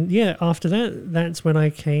 And after that, that's when I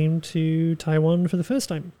came to Taiwan for the first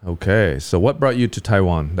time. Okay. So what brought you to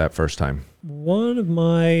Taiwan that first time? One of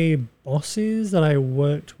my bosses that I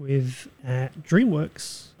worked with at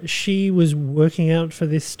DreamWorks, she was working out for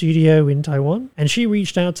this studio in Taiwan, and she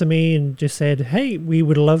reached out to me and just said, hey, we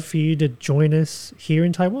would love for you to join us here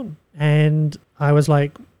in Taiwan. And I was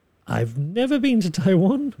like, I've never been to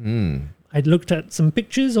Taiwan. I'd looked at some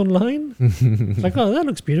pictures online. Like, oh, that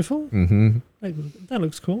looks beautiful. Like, that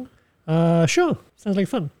looks cool. Sure. Sounds like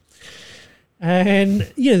fun. And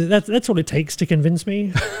that's all it takes to convince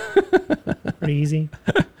me. Pretty easy.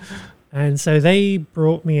 And so they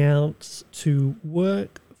brought me out to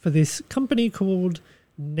work for this company called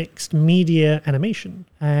Next Media Animation.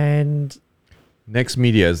 And Next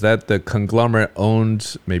Media, is that the conglomerate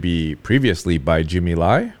owned maybe previously by Jimmy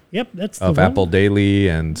Lai? Yep, that's the of one. Apple Daily,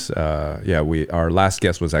 and our last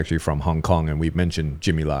guest was actually from Hong Kong, and we mentioned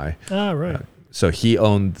Jimmy Lai. Ah, right. So he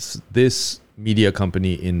owns this media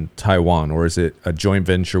company in Taiwan, or is it a joint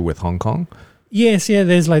venture with Hong Kong? Yes,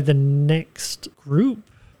 there's like the Next Group,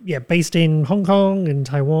 based in Hong Kong and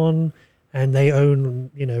Taiwan, and they own,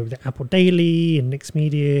 the Apple Daily and Next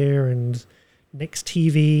Media and Next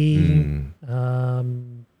TV,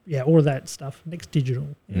 all of that stuff. Next Digital.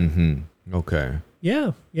 Okay.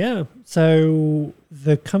 Yeah. So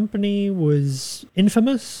the company was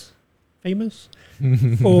famous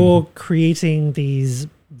for creating these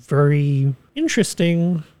very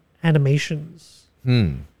interesting animations.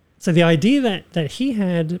 So the idea that he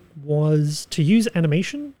had was to use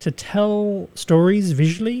animation to tell stories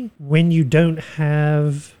visually when you don't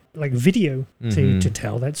have like video to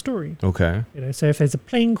tell that story. Okay. So if there's a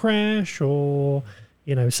plane crash or,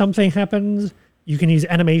 something happens, you can use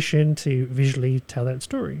animation to visually tell that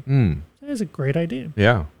story. That's a great idea.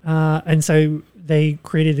 Yeah. And so they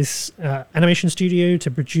created this animation studio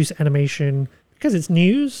to produce animation because it's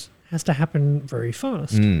news, has to happen very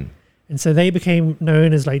fast. And so they became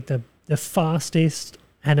known as like the fastest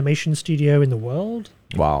animation studio in the world.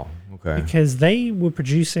 Wow. Okay. Because they were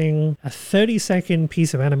producing a 30-second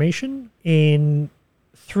piece of animation in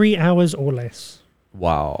 3 hours or less.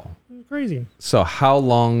 Wow. Crazy. So how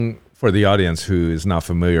long, for the audience who is not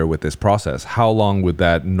familiar with this process, how long would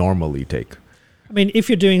that normally take? I mean, if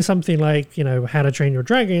you're doing something like, How to Train Your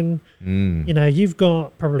Dragon, you've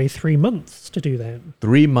got probably 3 months to do that.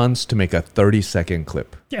 3 months to make a 30-second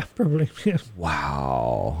clip. Yeah, probably. Yeah.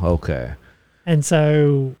 Wow. Okay. And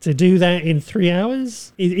so to do that in 3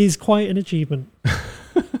 hours is quite an achievement.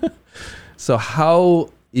 So how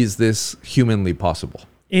is this humanly possible?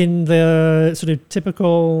 In the sort of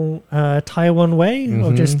typical Taiwan way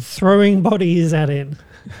of just throwing bodies at it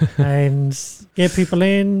and get people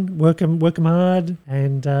in, work them hard,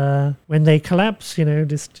 and when they collapse,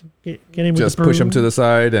 just get in with just the broom. push them to the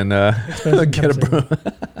side and get a broom.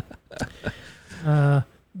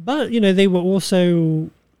 But they were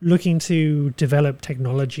also looking to develop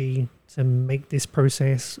technology to make this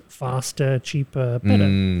process faster, cheaper, better.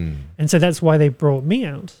 And so that's why they brought me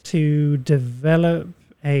out to develop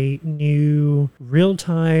a new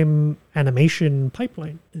real-time animation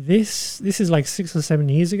pipeline. This is like 6 or 7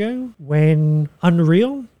 years ago when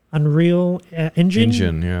Unreal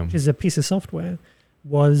Engine, which is a piece of software,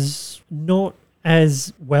 was not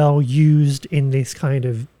as well used in this kind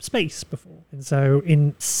of space before. And so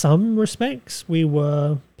in some respects, we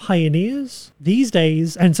were pioneers these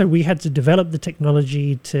days. And so we had to develop the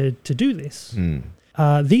technology to do this.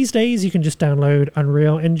 These days, you can just download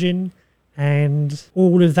Unreal Engine, and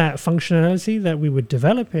all of that functionality that we were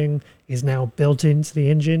developing is now built into the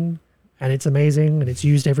engine, and it's amazing and it's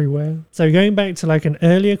used everywhere. So going back to like an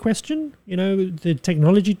earlier question, the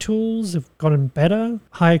technology tools have gotten better,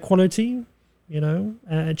 higher quality,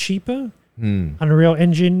 cheaper. Unreal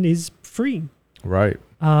Engine is free. Right.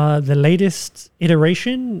 The latest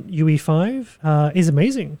iteration, UE5, is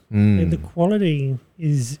amazing. And the quality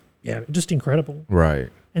is just incredible. Right.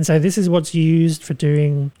 And so this is what's used for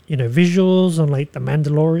doing, visuals on like The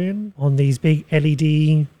Mandalorian on these big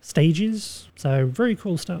LED stages. So very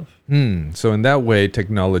cool stuff. So in that way,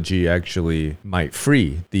 technology actually might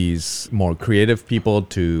free these more creative people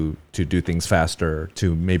to do things faster,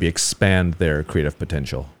 to maybe expand their creative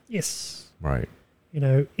potential. Yes. Right.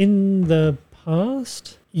 In the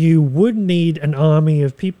past, you would need an army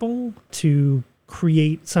of people to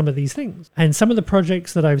create some of these things. And some of the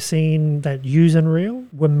projects that I've seen that use Unreal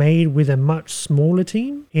were made with a much smaller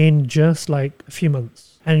team in just like a few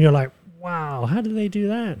months. And you're like, wow, how did they do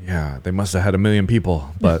that? Yeah, they must have had 1 million people,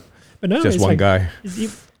 but no, just one guy.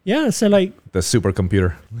 Yeah, so like the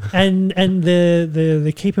supercomputer. and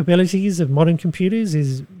the capabilities of modern computers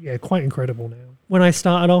is quite incredible now. When I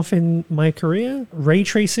started off in my career, ray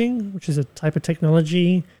tracing, which is a type of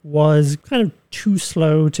technology, was kind of too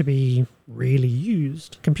slow to be really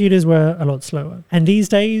used. Computers were a lot slower. And these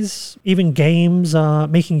days, even games are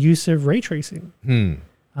making use of ray tracing.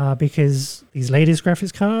 Because these latest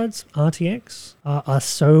graphics cards, RTX, are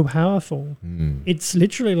so powerful. It's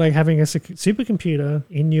literally like having a supercomputer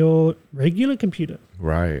in your regular computer.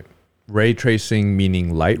 Right. Ray tracing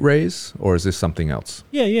meaning light rays, or is this something else?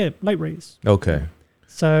 Yeah, light rays. Okay.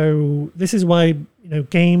 So this is why,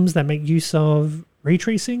 games that make use of ray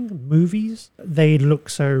tracing, movies, they look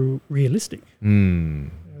so realistic. The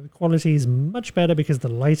quality is much better because the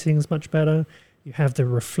lighting is much better. You have the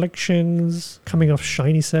reflections coming off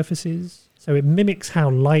shiny surfaces. So it mimics how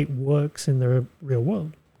light works in the real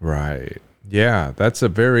world. Right. Yeah, that's a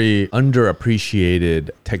very underappreciated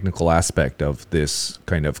technical aspect of this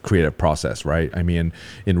kind of creative process, right? I mean,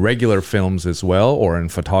 in regular films as well, or in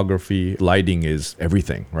photography, lighting is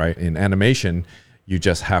everything, right? In animation, you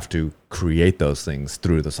just have to create those things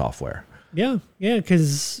through the software. Yeah,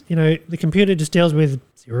 because, the computer just deals with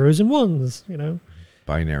zeros and ones,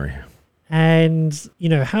 Binary. And,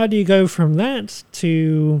 how do you go from that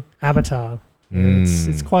to Avatar?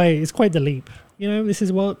 It's quite the leap. This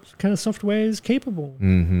is what kind of software is capable.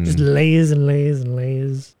 Just layers and layers and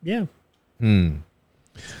layers. Yeah.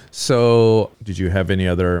 So did you have any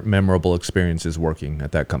other memorable experiences working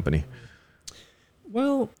at that company?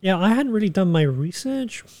 Well, yeah, I hadn't really done my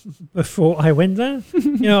research before I went there.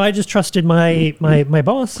 I just trusted my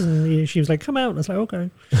boss, and she was like, come out. And I was like, okay.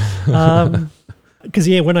 Because,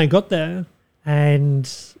 when I got there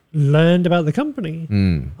and learned about the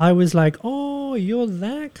company, I was like, oh, you're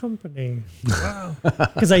that company. Wow.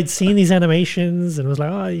 Because I'd seen these animations and was like,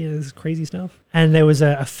 oh, yeah, this is crazy stuff. And there was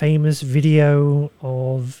a famous video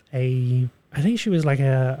of I think she was like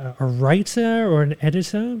a writer or an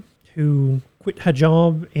editor who quit her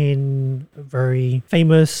job in a very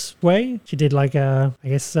famous way. She did like a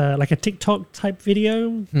TikTok type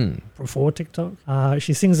video before TikTok.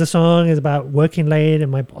 She sings a song, is about working late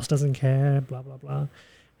and my boss doesn't care, blah, blah, blah.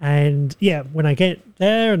 And yeah, when I get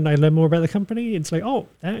there and I learn more about the company, it's like, oh,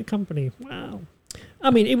 that company, wow. I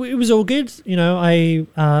mean, it was all good. I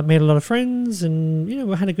made a lot of friends and,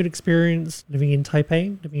 we had a good experience living in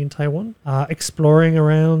Taipei, living in Taiwan, exploring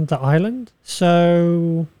around the island.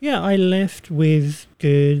 So, yeah, I left with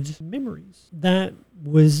good memories. That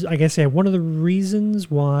was, I guess, one of the reasons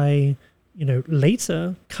why,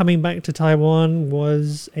 later coming back to Taiwan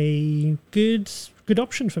was a good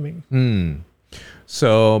option for me.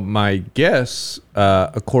 So my guess,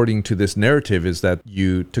 according to this narrative, is that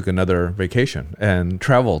you took another vacation and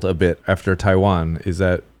traveled a bit after Taiwan. Is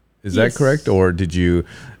that correct? Or did you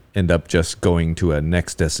end up just going to a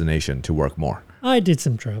next destination to work more? I did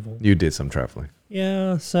some travel. You did some traveling.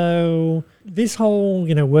 Yeah. So this whole,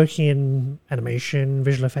 working in animation,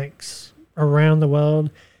 visual effects around the world,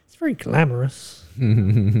 it's very glamorous.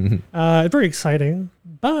 It's very exciting.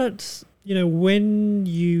 But, when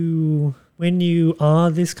you are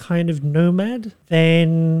this kind of nomad,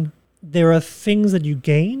 then there are things that you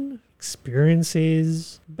gain,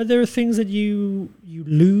 experiences, but there are things that you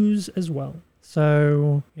lose as well.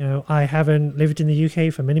 So, I haven't lived in the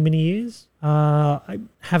UK for many, many years. I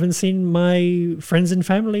haven't seen my friends and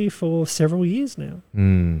family for several years now.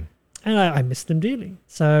 And I miss them dearly.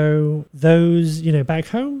 So those, back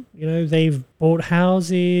home, they've bought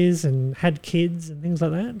houses and had kids and things like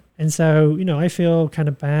that. And so, I feel kind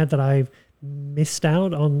of bad that I've missed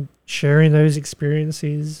out on sharing those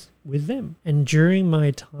experiences with them. And during my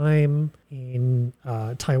time in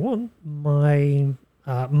Taiwan, my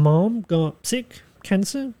mom got sick,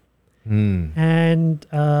 cancer, and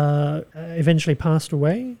eventually passed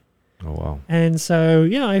away. Oh, wow. And so,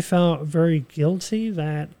 I felt very guilty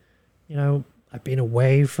that, I've been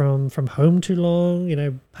away from home too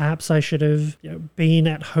long. Perhaps I should have been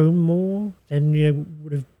at home more and,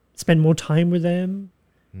 would have spent more time with them.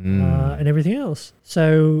 and everything else.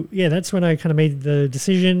 So yeah, that's when I kind of made the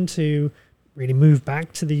decision to really move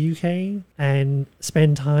back to the UK and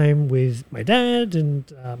spend time with my dad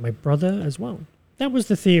and my brother as well. That was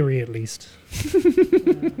the theory, at least.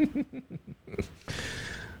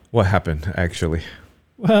 What happened, actually?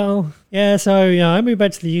 Well, yeah, so I moved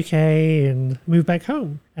back to the UK and moved back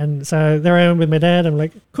home. And so there I am with my dad. I'm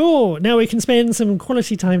like, cool, now we can spend some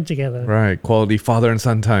quality time together. Right, quality father and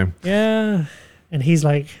son time. Yeah. And he's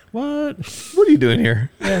like, what? What are you doing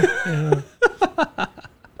here? Yeah.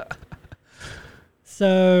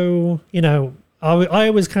 So, I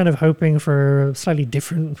was kind of hoping for a slightly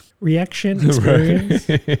different reaction experience.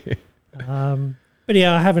 Right. But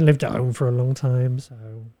yeah, I haven't lived at home for a long time, so...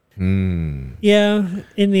 Yeah,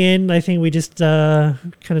 in the end, I think we just kind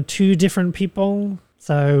of two different people,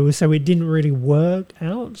 so it didn't really work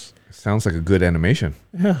out. Sounds like a good animation.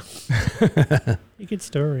 Yeah, a good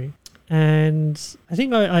story. And I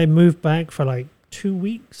think I moved back for like 2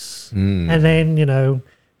 weeks, and then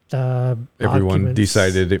the everyone arguments.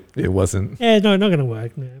 decided it wasn't. Yeah, no, not gonna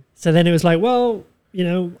work. No. So then it was like, well,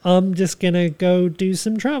 I'm just gonna go do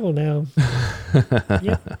some travel now.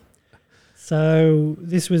 Yeah. So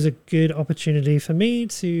this was a good opportunity for me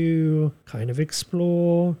to kind of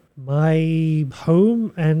explore my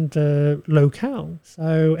home and the locale.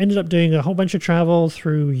 So ended up doing a whole bunch of travel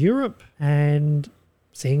through Europe and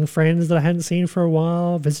seeing friends that I hadn't seen for a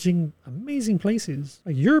while, visiting amazing places.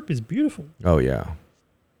 Like Europe is beautiful. Oh, yeah.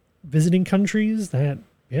 Visiting countries that,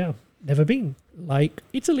 never been. Like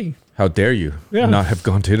Italy. How dare you not have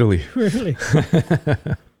gone to Italy? Really?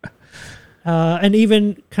 And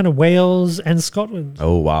even kind of Wales and Scotland.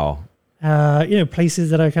 Oh, wow. Places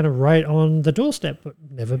that are kind of right on the doorstep, but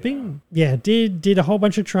never been. Yeah, did a whole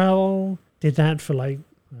bunch of travel. Did that for like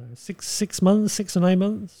 6 months, 6 or 9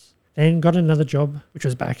 months. Then got another job, which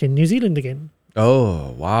was back in New Zealand again.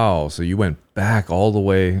 Oh, wow. So you went back all the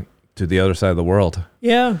way to the other side of the world.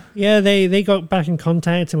 Yeah. They got back in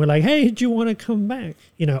contact and were like, hey, do you want to come back?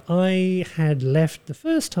 I had left the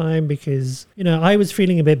first time because, I was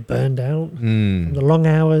feeling a bit burned out from the long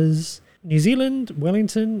hours. New Zealand,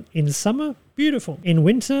 Wellington, in summer, beautiful. In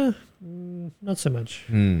winter, not so much.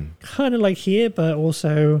 Kind of like here, but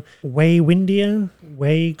also way windier,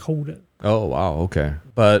 way colder. Oh, wow. Okay.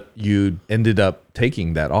 But you ended up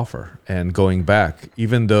taking that offer and going back,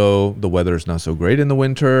 even though the weather is not so great in the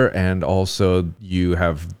winter. And also you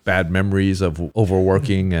have bad memories of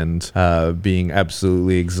overworking and being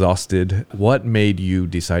absolutely exhausted. What made you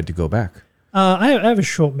decide to go back? I have a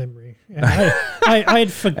short memory. I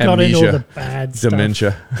had forgotten all the bad stuff.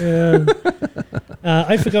 Dementia.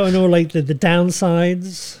 I'd forgotten all like the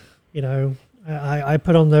downsides, I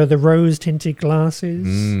put on the rose tinted glasses,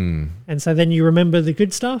 and so then you remember the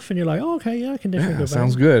good stuff, and you're like, oh, okay, yeah, I can definitely go back.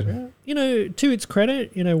 Sounds good. Yeah. To its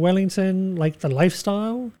credit, Wellington, like the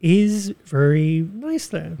lifestyle is very nice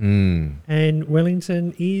there, and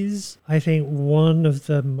Wellington is, I think, one of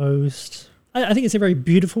the most. I think it's a very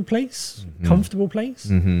beautiful place, comfortable place,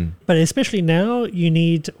 but especially now, you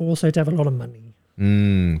need also to have a lot of money.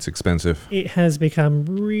 It's expensive. It has become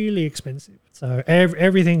really expensive. So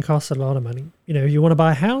everything costs a lot of money. If you want to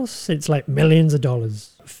buy a house, it's like millions of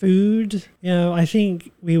dollars. Food, I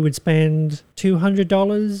think we would spend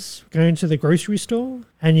 $200 going to the grocery store,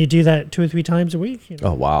 and you do that 2 or 3 times a week.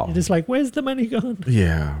 Oh, wow. You're just like, where's the money gone?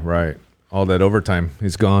 Yeah, right. All that overtime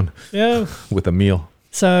is gone. Yeah. With a meal.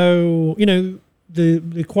 So,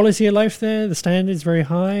 the quality of life there, the standard is very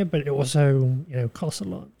high, but it also, costs a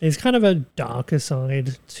lot. There's kind of a darker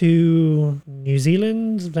side to New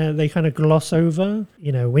Zealand that they kind of gloss over.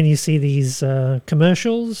 When you see these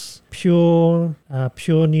commercials, pure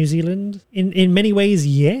New Zealand. In many ways,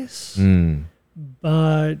 yes,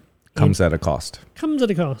 but comes at a cost. Comes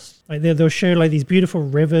at a cost. Like they'll show like these beautiful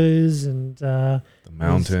rivers and the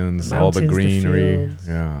mountains, all the greenery.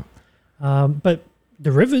 The but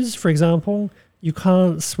the rivers, for example, you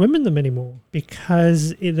can't swim in them anymore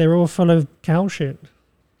because they're all full of cow shit.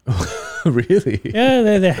 Really? Yeah,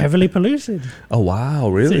 they're heavily polluted. Oh, wow,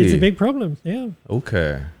 really? It's a big problem, yeah.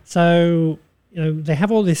 Okay. So, they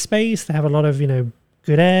have all this space. They have a lot of,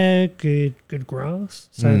 good air, good grass.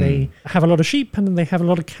 So they have a lot of sheep and then they have a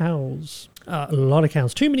lot of cows. A lot of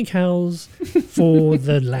cows. Too many cows for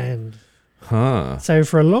the land. Huh. So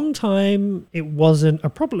for a long time, it wasn't a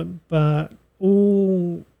problem. But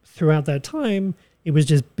all throughout that time, it was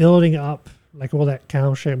just building up, like all that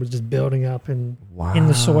cow shit was just building up in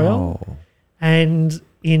the soil. And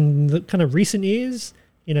in the kind of recent years,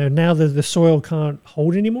 now the soil can't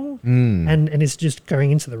hold anymore, and it's just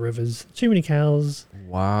going into the rivers. Too many cows.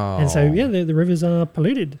 Wow. And so, yeah, the rivers are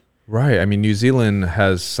polluted. Right. I mean, New Zealand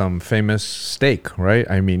has some famous steak, right?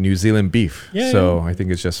 I mean, New Zealand beef. Yeah, so yeah. I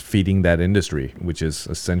think it's just feeding that industry, which is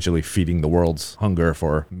essentially feeding the world's hunger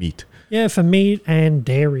for meat. Yeah, for meat and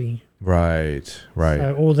dairy. Right.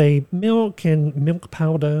 So all the milk and milk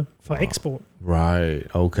powder for export. Right.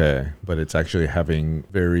 Okay. But it's actually having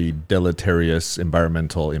very deleterious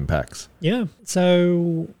environmental impacts. Yeah.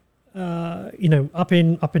 So, up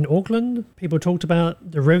in Auckland, people talked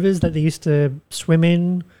about the rivers that they used to swim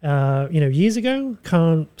in, years ago.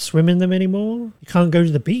 Can't swim in them anymore. You can't go to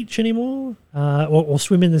the beach anymore, or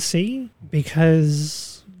swim in the sea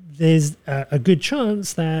because there's a good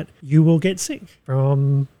chance that you will get sick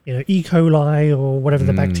from, E. coli or whatever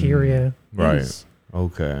the bacteria is.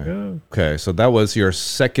 Okay. Yeah. Okay. So that was your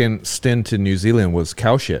second stint in New Zealand was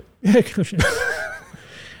cow shit. Yeah, gosh.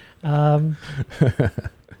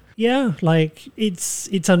 Yeah, like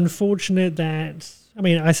it's unfortunate that, I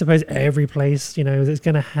mean, I suppose every place, is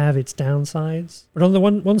going to have its downsides. But on the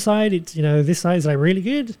one side, it's, this side's like really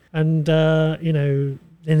good. And,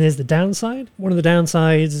 then there's the downside. One of the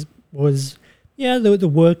downsides was,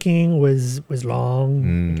 the working was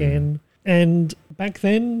long again. And back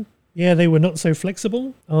then, they were not so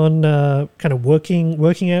flexible on kind of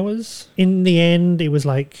working hours. In the end, it was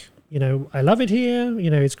like, I love it here,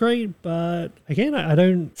 it's great, but again, I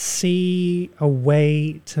don't see a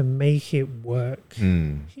way to make it work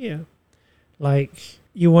here. Like,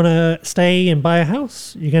 you want to stay and buy a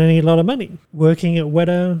house, you're going to need a lot of money. Working at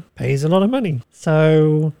Weta pays a lot of money.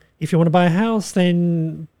 So if you want to buy a house,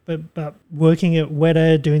 then, but working at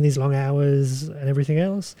Weta, doing these long hours and everything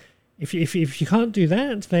else, if you can't do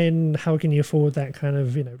that, then how can you afford that kind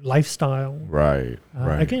of, lifestyle? Right.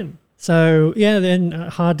 Again. So, then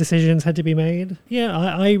hard decisions had to be made. Yeah,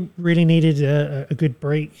 I really needed a good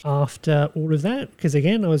break after all of that because,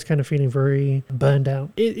 again, I was kind of feeling very burned out.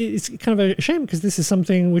 It's kind of a shame because this is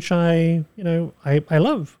something which I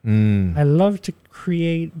love. I love to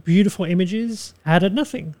create beautiful images out of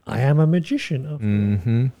nothing. I am a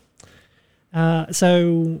magician, after all.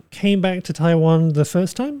 So, came back to Taiwan the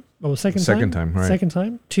first time. Or second time, right. Second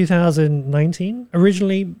time, 2019.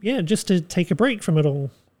 Originally, just to take a break from it all.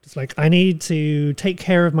 It's like I need to take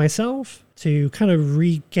care of myself to kind of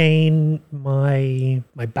regain my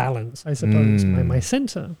balance, I suppose, my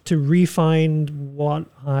center, to refine what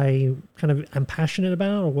I kind of am passionate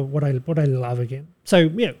about or what I love again. So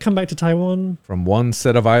come back to Taiwan. From one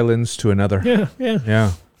set of islands to another.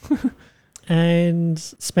 Yeah. And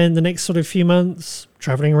spend the next sort of few months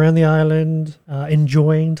traveling around the island,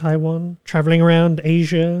 enjoying Taiwan, traveling around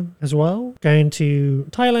Asia as well, going to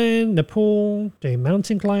Thailand, Nepal, doing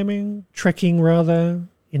mountain climbing, trekking rather,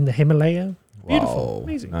 in the Himalaya. Beautiful, Wow,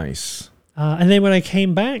 amazing. Nice. And then when I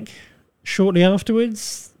came back, shortly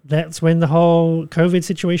afterwards, that's when the whole COVID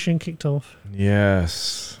situation kicked off.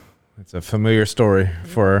 Yes. It's a familiar story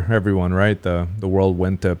for everyone, right? The world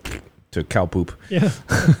went to cow poop. Yeah.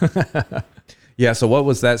 Yeah, so what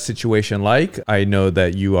was that situation like? I know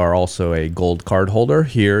that you are also a gold card holder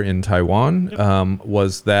here in Taiwan. Yep.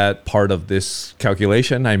 Was that part of this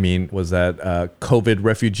calculation? I mean, was that a COVID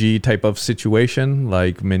refugee type of situation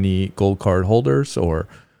like many gold card holders or?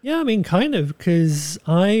 Yeah, I mean, kind of, because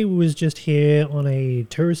I was just here on a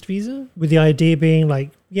tourist visa with the idea being like,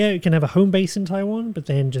 you can have a home base in Taiwan, but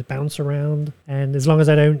then just bounce around. And as long as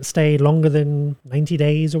I don't stay longer than 90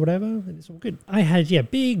 days or whatever, it's all good. I had,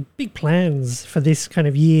 big plans for this kind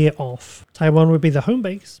of year off. Taiwan would be the home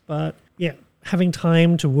base, but having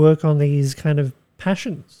time to work on these kind of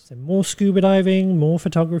passions. So more scuba diving, more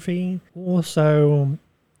photography, also.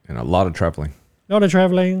 And a lot of traveling. A lot of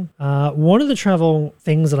traveling. One of the travel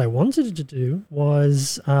things that I wanted to do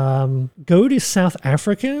was go to South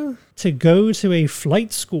Africa to go to a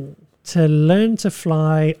flight school to learn to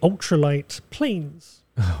fly ultralight planes.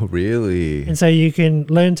 Oh, really? And so you can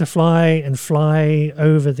learn to fly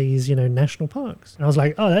over these, national parks. And I was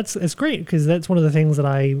like, oh, that's great because that's one of the things that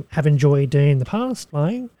I have enjoyed doing in the past,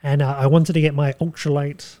 flying. And I wanted to get my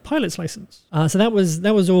ultralight pilot's license. So that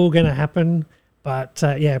was all going to happen. But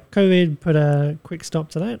COVID put a quick stop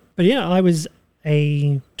to that. But I was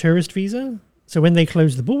a tourist visa. So when they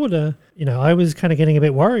closed the border, I was kind of getting a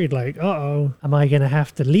bit worried, like, am I going to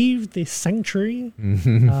have to leave this sanctuary?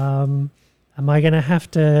 Am I going to have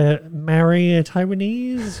to marry a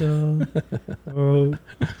Taiwanese or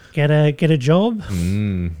get a job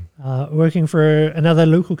working for another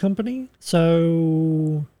local company?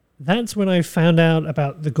 So that's when I found out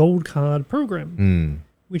about the Gold Card program.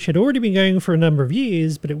 Which had already been going for a number of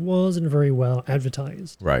years, but it wasn't very well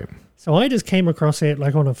advertised. Right. So I just came across it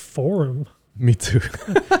like on a forum. Me too.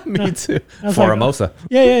 Me too. Like, Formosa.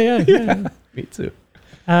 Yeah. Me too.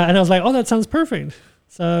 And I was like, oh, that sounds perfect.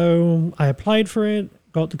 So I applied for it,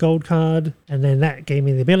 got the gold card, and then that gave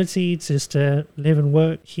me the ability just to live and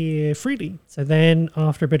work here freely. So then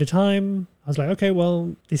after a bit of time, I was like, okay,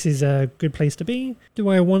 well, this is a good place to be. Do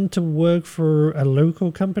I want to work for a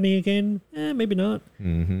local company again? Maybe not.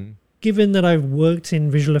 Mm-hmm. Given that I've worked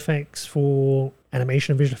in visual effects for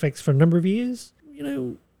animation and visual effects for a number of years,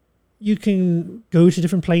 you can go to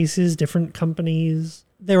different places, different companies.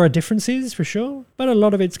 There are differences for sure, but a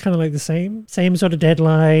lot of it's kind of like the same. Same sort of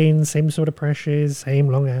deadlines, same sort of pressures, same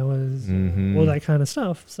long hours, all that kind of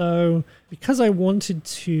stuff. So because I wanted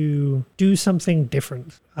to do something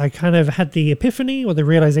different, I kind of had the epiphany or the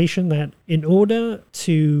realization that in order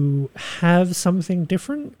to have something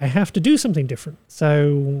different, I have to do something different.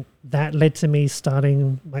 So that led to me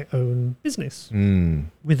starting my own business.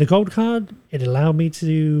 With the gold card, it allowed me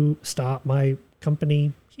to start my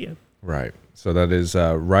company here. Right. So that is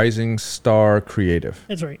Rising Star Creative.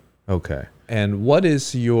 That's right. Okay. And what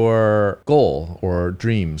is your goal or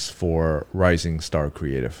dreams for Rising Star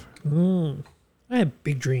Creative? I have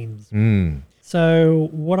big dreams. So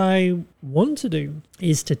what I want to do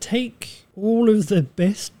is to take all of the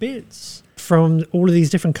best bits from all of these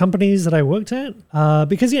different companies that I worked at.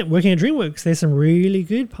 Because, working at DreamWorks, there's some really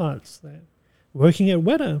good parts there. Working at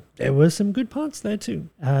Weta, there were some good parts there too.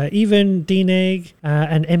 Even DNEG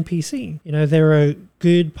and MPC, there are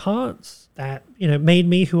good parts that, made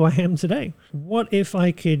me who I am today. What if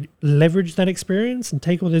I could leverage that experience and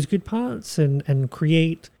take all those good parts and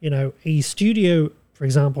create, a studio, for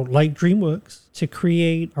example, like DreamWorks, to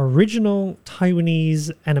create original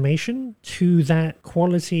Taiwanese animation to that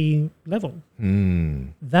quality level.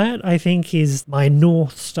 That, I think, is my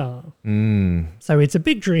North Star. So it's a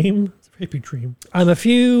big dream. Big dream. I'm a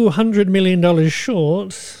few $100 million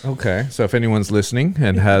short. Okay, so if anyone's listening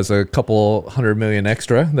and has a couple $100 million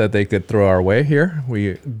extra that they could throw our way here,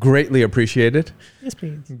 we greatly appreciate it. Yes,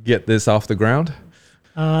 please. Get this off the ground.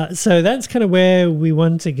 So that's kind of where we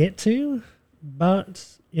want to get to, but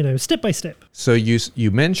step by step. So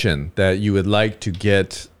you mentioned that you would like to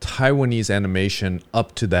get Taiwanese animation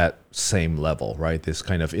up to that same level, right? This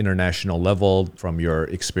kind of international level from your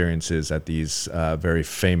experiences at these very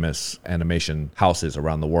famous animation houses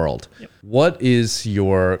around the world. Yep. What is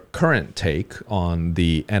your current take on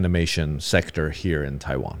the animation sector here in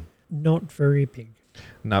Taiwan? Not very big.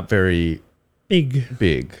 Not very big,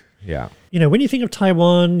 yeah. When you think of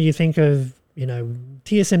Taiwan, you think of,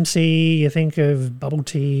 TSMC, you think of bubble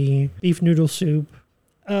tea, beef noodle soup.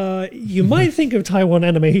 You might think of Taiwan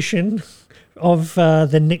animation of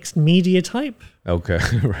the next media type. Okay,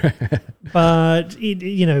 right. But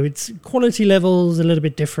its quality level's a little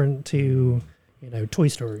bit different to, Toy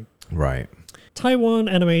Story. Right. Taiwan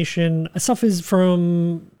animation suffers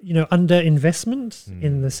from, underinvestment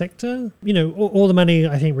in the sector. All the money,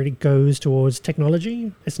 I think, really goes towards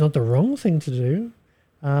technology. It's not the wrong thing to do.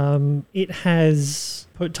 It has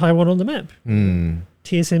put Taiwan on the map.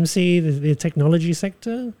 TSMC, the technology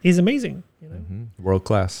sector, is amazing. World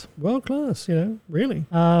class. World class, really.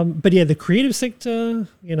 But yeah, the creative sector,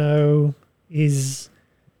 is,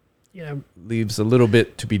 leaves a little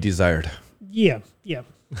bit to be desired. Yeah.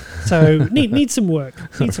 So need some work.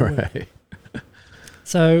 Right.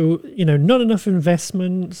 So, not enough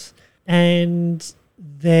investment, and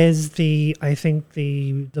there's I think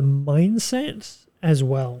the mindset as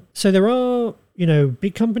well. So there are,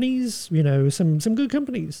 big companies, some good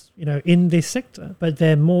companies, in this sector, but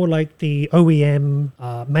they're more like the OEM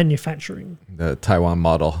manufacturing. The Taiwan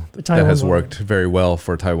model that has worked very well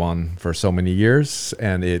for Taiwan for so many years,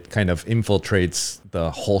 and it kind of infiltrates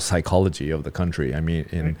the whole psychology of the country. I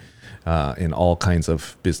mean, in all kinds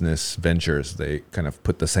of business ventures, they kind of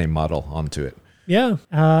put the same model onto it. Yeah.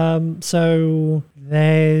 So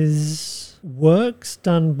there's works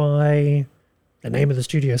done by, the name of the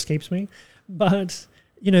studio escapes me, but,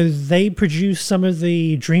 they produce some of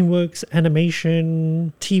the DreamWorks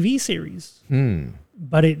animation TV series.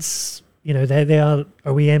 But it's, they are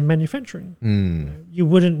OEM manufacturing. You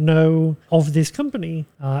wouldn't know of this company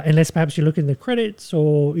unless perhaps you look in the credits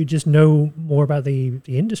or you just know more about the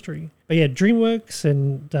industry. But yeah, DreamWorks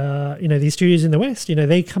and, these studios in the West,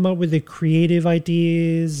 they come up with the creative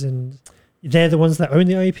ideas, and they're the ones that own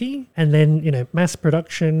the IP. And then, mass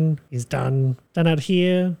production is done out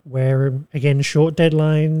here, where, again, short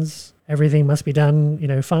deadlines, everything must be done,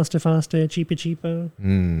 faster, cheaper,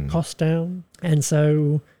 cost down. And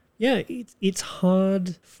so, yeah, it's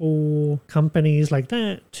hard for companies like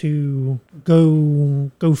that to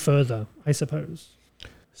go further, I suppose.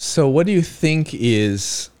 So what do you think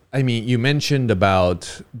is, you mentioned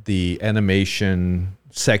about the animation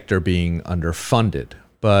sector being underfunded,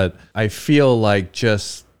 but I feel like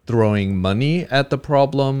just throwing money at the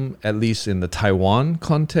problem, at least in the Taiwan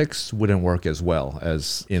context, wouldn't work as well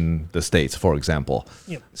as in the States, for example.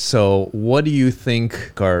 Yep. So what do you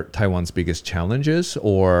think are Taiwan's biggest challenges,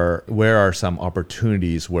 or where are some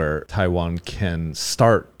opportunities where Taiwan can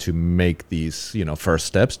start to make these, first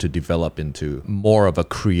steps to develop into more of a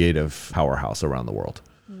creative powerhouse around the world?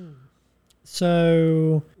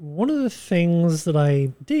 So one of the things that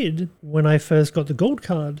I did when I first got the gold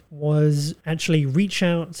card was actually reach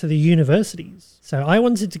out to the universities. So I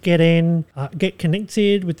wanted to get in, get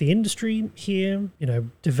connected with the industry here,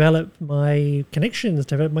 develop my connections,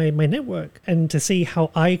 develop my network, and to see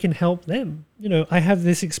how I can help them. I have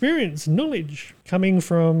this experience, knowledge coming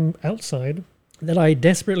from outside that I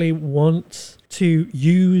desperately want to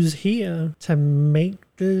use here to make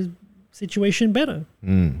the situation better.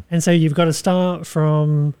 And so you've got to start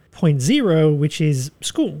from point zero, which is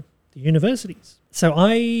school, the universities. So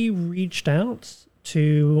I reached out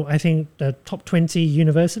to, I think, the top 20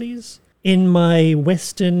 universities in my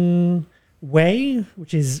Western way,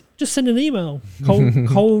 which is just send an email,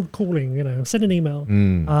 cold calling, send an email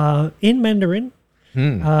in Mandarin.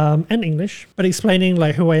 And English, but explaining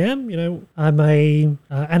like who I am. I'm a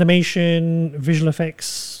animation, visual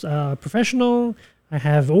effects professional. I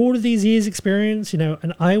have all of these years experience,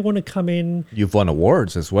 and I want to come in. You've won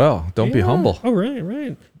awards as well. Don't be humble. Oh,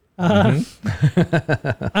 right.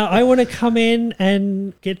 I want to come in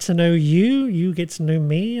and get to know you. You get to know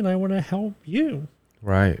me, and I want to help you.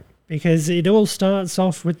 Right. Because it all starts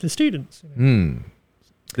off with the students.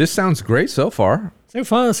 This sounds great so far. So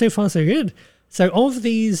far, so good. So of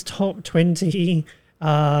these top 20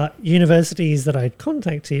 universities that I'd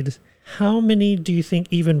contacted, how many do you think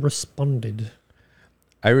even responded?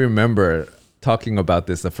 I remember talking about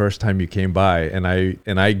this the first time you came by, and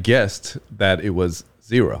I guessed that it was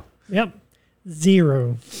 0. Yep,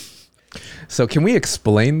 0. So can we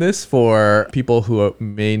explain this for people who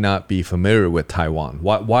may not be familiar with Taiwan?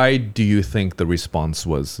 Why do you think the response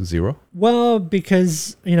was 0? Well,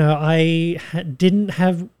 because, I didn't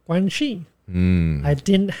have guanxi. I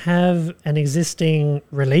didn't have an existing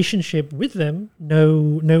relationship with them,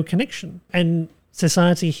 no connection. And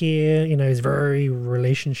society here, is very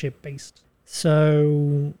relationship based.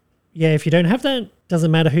 So, if you don't have that,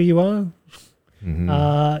 doesn't matter who you are.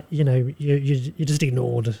 You're just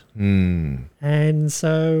ignored. And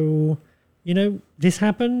so, this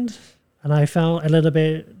happened, and I felt a little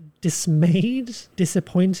bit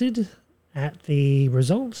disappointed at the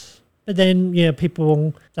results. But then,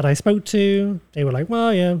 people that I spoke to, they were like,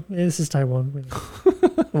 well, this is Taiwan.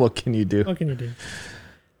 What can you do?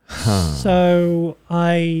 So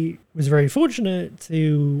I was very fortunate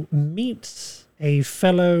to meet a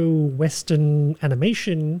fellow Western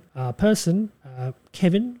animation person,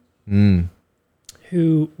 Kevin,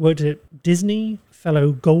 who worked at Disney,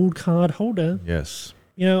 fellow gold card holder. Yes.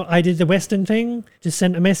 I did the Western thing, just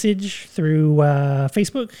sent a message through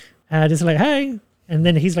Facebook, just like, hey. And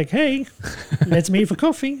then he's like, hey, let's meet for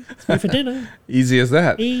coffee. Let's meet for dinner. Easy as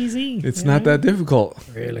that. Easy. It's not that difficult.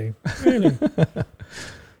 Really.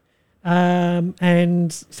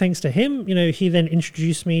 And thanks to him, he then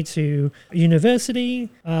introduced me to university.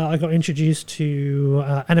 I got introduced to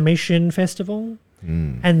animation festival.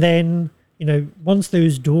 And then, once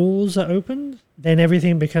those doors are opened, then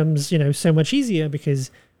everything becomes, so much easier, because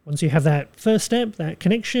once you have that first step, that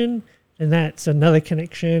connection, and that's another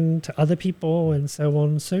connection to other people, and so on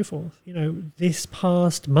and so forth. This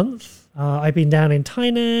past month, I've been down in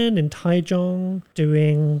Tainan and Taichung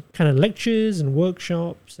doing kind of lectures and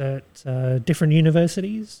workshops at different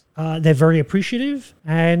universities. They're very appreciative,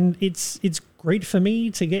 and it's great for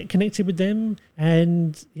me to get connected with them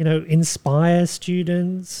and, inspire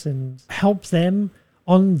students and help them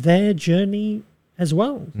on their journey as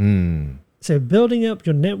well. So building up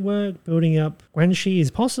your network, building up guanxi is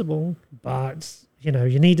possible, but,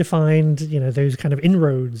 you need to find, those kind of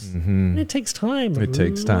inroads. And it takes time. It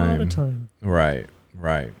takes time. A lot of time. Right.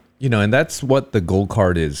 And that's what the Gold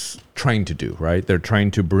Card is trying to do, right? They're trying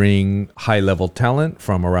to bring high-level talent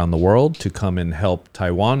from around the world to come and help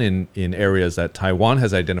Taiwan in areas that Taiwan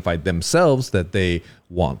has identified themselves that they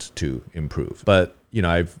want to improve. But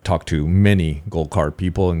I've talked to many Gold Card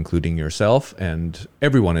people, including yourself, and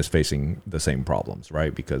everyone is facing the same problems,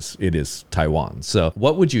 right? Because it is Taiwan. So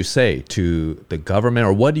what would you say to the government,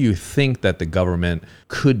 or what do you think that the government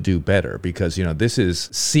could do better? Because, this is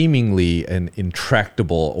seemingly an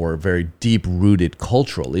intractable or very deep-rooted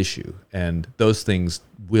cultural issue, and those things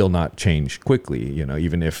will not change quickly,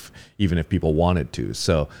 even if people wanted to.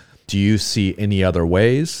 So do you see any other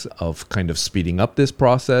ways of kind of speeding up this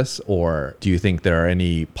process, or do you think there are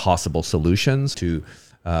any possible solutions to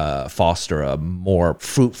foster a more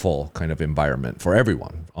fruitful kind of environment for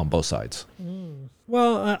everyone on both sides.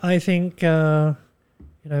 Well, I think,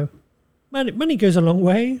 money goes a long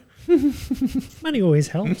way. Money always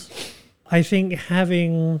helps. I think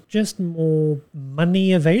having just more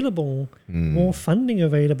money available, more funding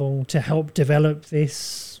available to help develop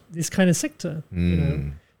this kind of sector,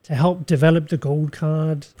 to help develop the Gold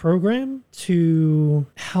Card program, to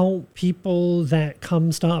help people that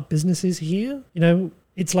come start businesses here.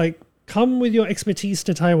 It's like, come with your expertise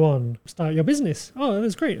to Taiwan, start your business. Oh,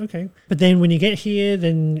 that's great. Okay. But then when you get here,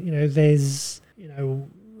 then, there's,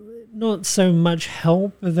 not so much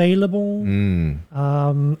help available.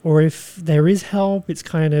 Or if there is help, it's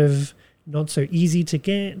kind of not so easy to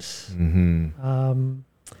get. A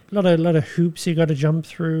lot of hoops you got to jump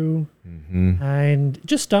through. And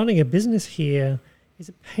just starting a business here is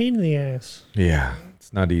a pain in the ass. Yeah,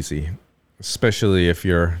 it's not easy. Especially if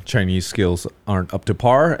your Chinese skills aren't up to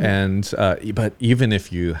par. But even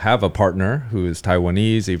if you have a partner who is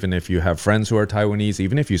Taiwanese, even if you have friends who are Taiwanese,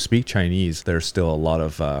 even if you speak Chinese, there's still a lot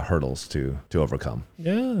of hurdles to overcome.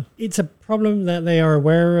 Yeah, it's a problem that they are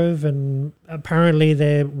aware of and apparently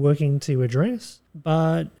they're working to address.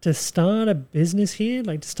 But to start a business here,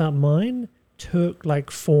 like to start mine, took like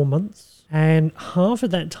 4 months. And half of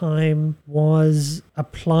that time was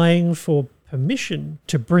applying for permission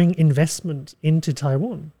to bring investment into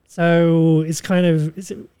Taiwan. So it's kind of,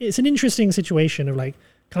 it's an interesting situation of like,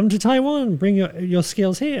 come to Taiwan, bring your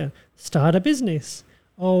skills here, start a business.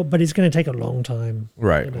 Oh, but it's going to take a long time.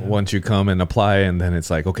 Right. Once you come and apply, and then it's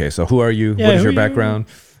like, okay, so who are you? What is your background?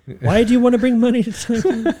 Why do you want to bring money to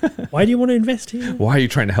Taiwan? Why do you want to invest here? Why are you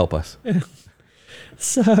trying to help us?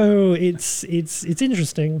 So it's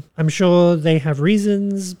interesting. I'm sure they have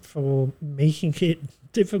reasons for making it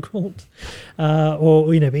difficult or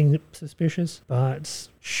being suspicious, but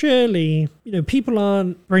surely people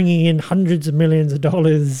aren't bringing in hundreds of millions of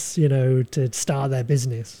dollars to start their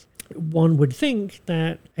business. One would think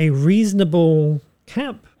that a reasonable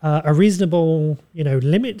cap, a reasonable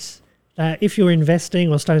limit, that if you're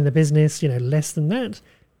investing or starting the business less than that,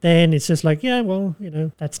 then it's just like,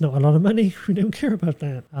 that's not a lot of money. We don't care about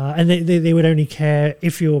that. And they would only care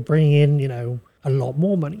if you're bringing in a lot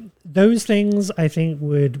more money. Those things I think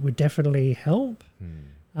would definitely help.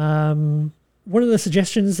 One of the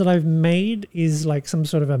suggestions that I've made is like some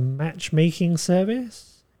sort of a matchmaking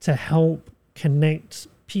service to help connect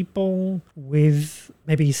people with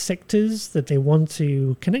maybe sectors that they want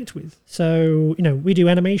to connect with. So, we do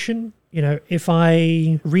animation. If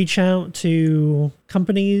I reach out to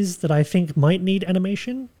companies that I think might need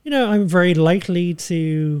animation, I'm very likely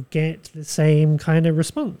to get the same kind of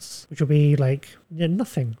response, which will be like,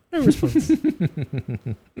 nothing, no response.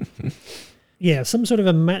 Yeah, some sort of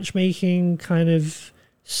a matchmaking kind of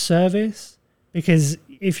service, because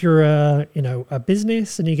if you're a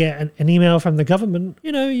business and you get an email from the government,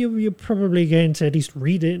 you're probably going to at least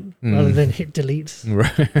read it rather than hit delete.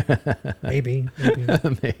 Right. Maybe.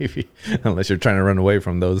 Maybe. Unless you're trying to run away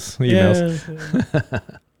from those emails.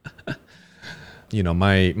 Yeah.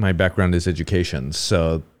 My background is education,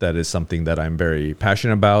 so that is something that I'm very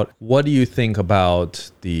passionate about. What do you think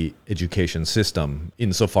about the education system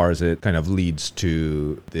insofar as it kind of leads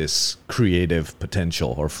to this creative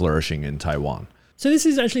potential or flourishing in Taiwan? So this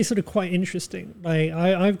is actually sort of quite interesting. Like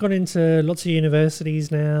I've gone into lots of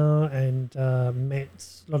universities now and met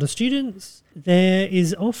a lot of students. There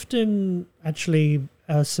is often actually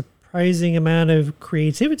a surprising amount of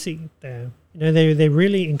creativity there. They're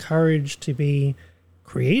really encouraged to be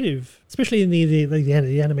creative, especially in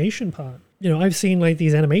the animation part. I've seen like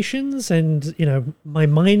these animations and, my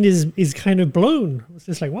mind is kind of blown. It's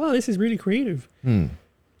just like, wow, this is really creative.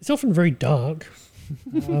 It's often very dark.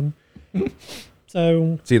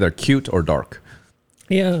 So it's either cute or dark.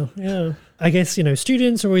 Yeah. I guess,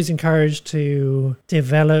 students are always encouraged to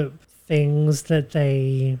develop things that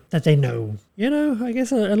they know. I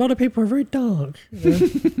guess a lot of people are very dark.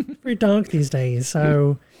 Very dark these days.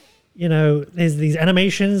 So, there's these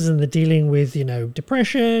animations and they're dealing with,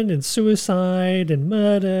 depression and suicide and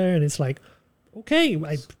murder. And it's like, okay.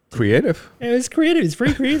 Creative. It's creative. It's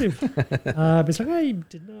very creative. But it's like, I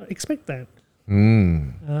did not expect that.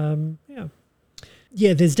 Yeah.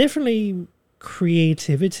 Yeah, there's definitely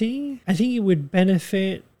creativity. I think it would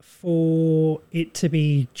benefit for it to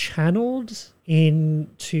be channeled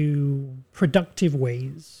into productive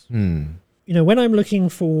ways. When I'm looking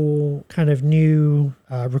for kind of new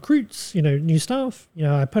recruits, new staff,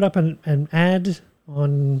 I put up an ad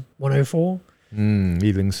on 104.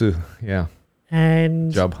 104, yeah.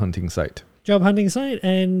 And job hunting site. job hunting site.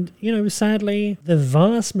 And, sadly, the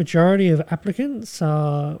vast majority of applicants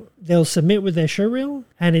they'll submit with their showreel,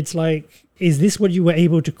 and it's like, is this what you were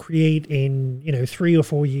able to create in, 3 or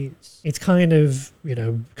 4 years? It's kind of,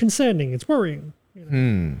 concerning. It's worrying.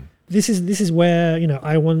 This is where,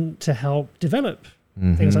 I want to help develop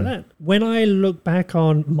things like that. When I look back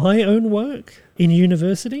on my own work in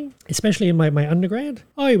university, especially in my undergrad,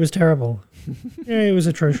 it was terrible. Yeah, it was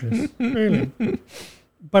atrocious. Really.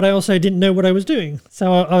 But I also didn't know what I was doing.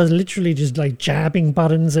 So I was literally just like jabbing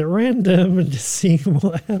buttons at random and just seeing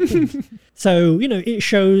what happened. So, it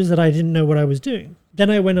shows that I didn't know what I was doing. Then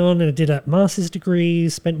I went on and I did a master's degree,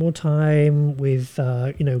 spent more time with,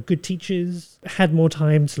 good teachers, had more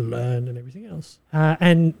time to learn and everything else.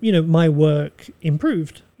 And my work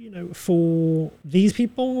improved. For these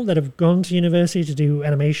people that have gone to university to do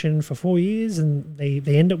animation for 4 years and they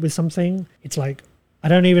end up with something, it's like, I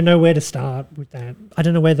don't even know where to start with that. I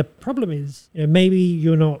don't know where the problem is. Maybe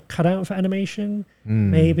you're not cut out for animation.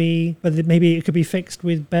 Maybe it could be fixed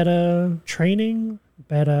with better training,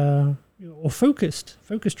 or focused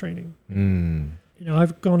training.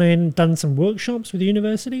 I've gone in, done some workshops with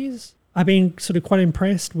universities. I've been sort of quite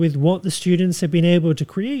impressed with what the students have been able to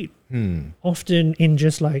create, often in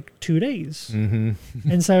just like 2 days.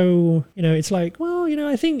 And so, it's like, well,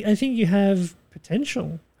 I think you have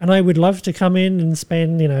potential. And I would love to come in and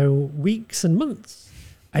spend, weeks and months.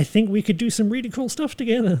 I think we could do some really cool stuff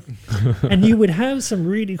together. And you would have some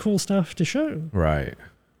really cool stuff to show. Right.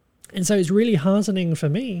 And so it's really heartening for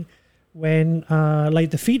me when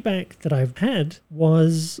the feedback that I've had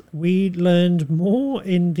was we learned more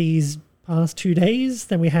in these past 2 days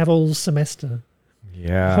than we have all semester.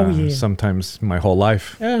 Yeah. Whole year. Sometimes my whole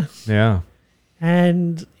life. Yeah. Yeah.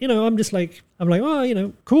 And, I'm just like,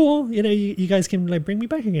 oh, cool. You guys can bring me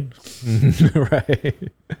back again. Right.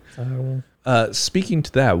 So, speaking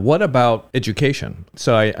to that, what about education?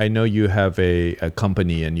 So I know you have a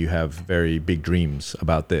company and you have very big dreams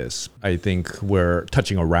about this. I think we're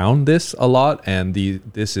touching around this a lot, and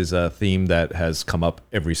this is a theme that has come up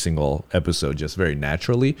every single episode just very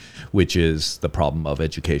naturally, which is the problem of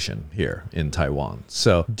education here in Taiwan.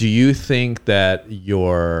 So do you think that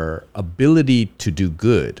your ability to do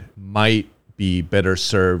good might be better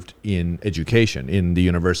served in education, in the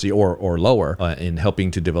university or lower, in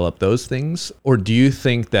helping to develop those things? Or do you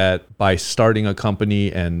think that by starting a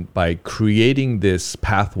company and by creating this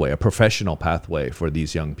pathway, a professional pathway for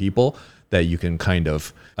these young people, that you can kind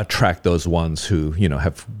of attract those ones who,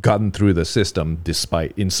 have gotten through the system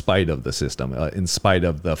in spite of the system, in spite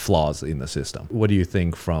of the flaws in the system? What do you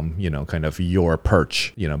think from, kind of your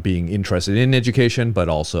perch, being interested in education, but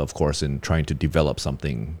also, of course, in trying to develop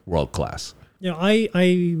something world-class?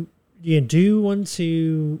 I do want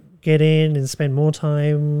to get in and spend more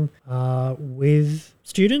time with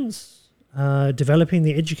students, developing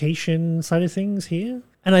the education side of things here.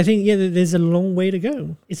 And I think, there's a long way to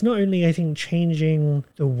go. It's not only, I think, changing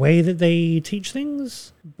the way that they teach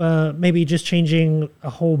things, but maybe just changing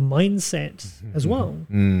a whole mindset as well.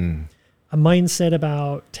 A mindset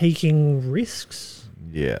about taking risks.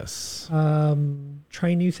 Yes.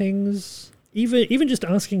 Trying new things. Even just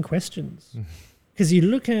asking questions. Because you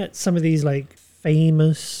look at some of these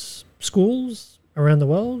famous schools around the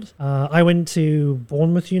world. I went to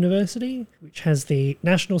Bournemouth University, which has the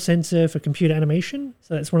National Centre for Computer Animation.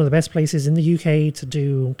 So that's one of the best places in the UK to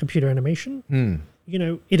do computer animation.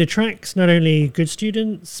 It attracts not only good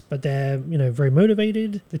students, but they're, very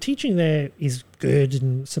motivated. The teaching there is good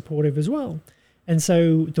and supportive as well. And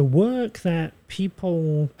so the work that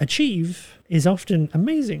people achieve is often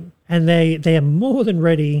amazing. And they are more than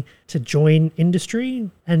ready to join industry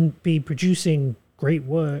and be producing great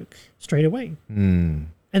work straight away. And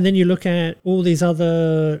then you look at all these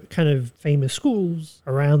other kind of famous schools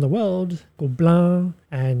around the world, Gobelin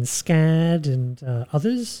and SCAD and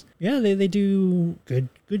others. Yeah, they do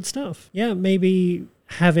good stuff. Yeah, maybe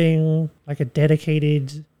having a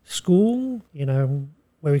dedicated school,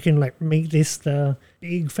 where we can make this the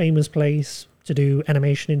big famous place to do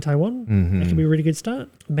animation in Taiwan. That could be a really good start.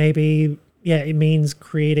 Maybe, it means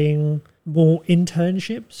creating more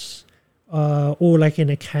internships or an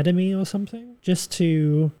academy or something, just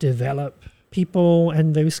to develop people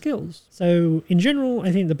and those skills. So in general,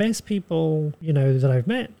 I think the best people, that I've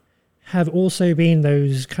met have also been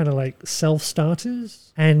those kind of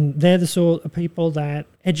self-starters. And they're the sort of people that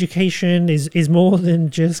education is more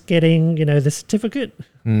than just getting, the certificate,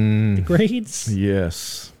 the grades.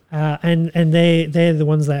 Yes. And they're the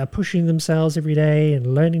ones that are pushing themselves every day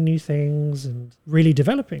and learning new things and really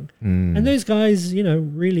developing. And those guys,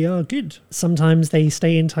 really are good. Sometimes they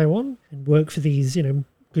stay in Taiwan and work for these,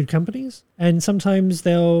 good companies. And sometimes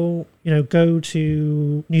they'll, go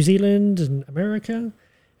to New Zealand and America.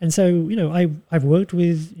 And so, I've worked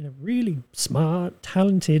with really smart,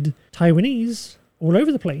 talented Taiwanese all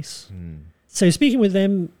over the place. So speaking with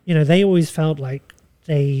them, they always felt like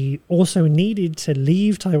they also needed to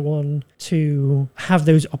leave Taiwan to have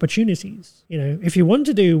those opportunities. If you want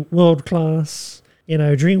to do world-class,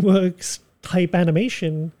 DreamWorks type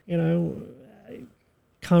animation,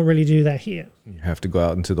 can't really do that here. You have to go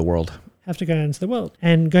out into the world.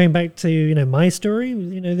 And going back to, my story,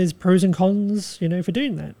 there's pros and cons, for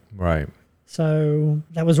doing that. Right. So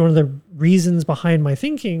that was one of the reasons behind my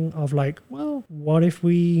thinking of like, well, what if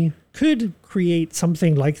we could create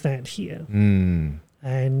something like that here?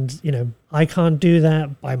 And, I can't do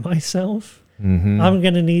that by myself. I'm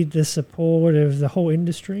going to need the support of the whole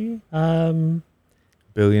industry.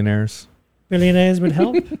 Billionaires would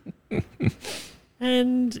help.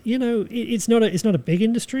 And, it's not a big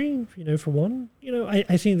industry, for one.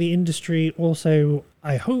 I think the industry also,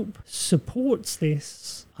 I hope, supports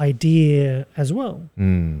this idea as well.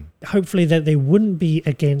 Hopefully that they wouldn't be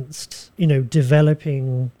against,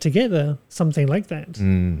 developing together something like that.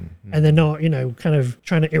 And they're not, kind of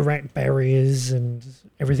trying to erect barriers and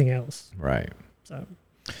everything else. Right.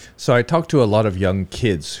 So I talk to a lot of young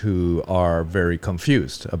kids who are very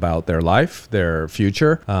confused about their life, their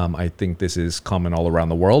future. I think this is common all around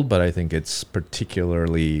the world, but I think it's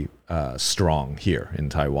particularly strong here in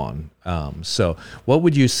Taiwan. So what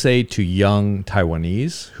would you say to young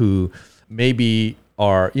Taiwanese who maybe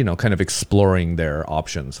are, kind of exploring their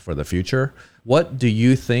options for the future? What do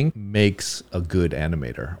you think makes a good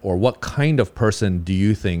animator? Or what kind of person do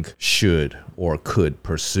you think should or could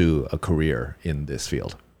pursue a career in this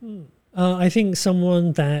field? I think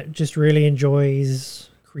someone that just really enjoys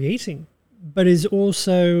creating, but is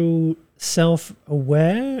also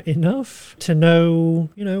self-aware enough to know,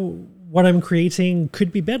 what I'm creating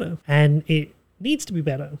could be better and it needs to be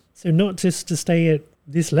better. So not just to stay at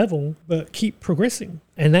this level, but keep progressing.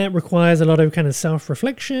 And that requires a lot of kind of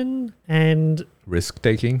self-reflection and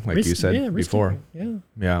risk-taking, like you said before.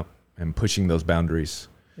 Yeah. And pushing those boundaries.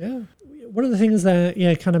 Yeah. One of the things that,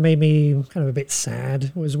 kind of made me kind of a bit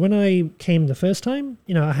sad was when I came the first time,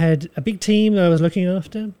 I had a big team that I was looking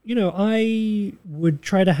after. I would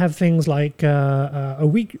try to have things like a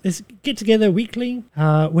week, let's get together weekly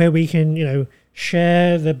where we can,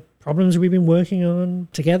 share the problems we've been working on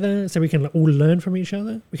together so we can all learn from each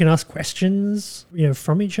other. We can ask questions,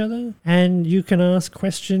 from each other, and you can ask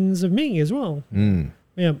questions of me as well.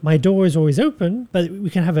 My door is always open, but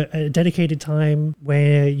we can have a dedicated time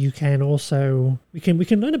where you can also, we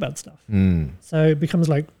can learn about stuff. So it becomes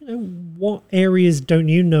like, what areas don't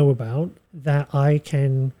you know about that I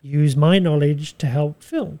can use my knowledge to help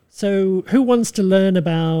fill? So who wants to learn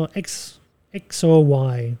about X or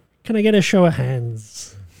Y? Can I get a show of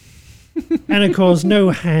hands? And of course, no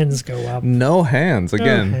hands go up. No hands.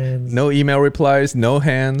 Again, no email replies, no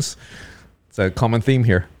hands. It's a common theme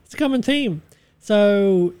here. It's a common theme.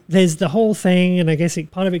 So there's the whole thing, and I guess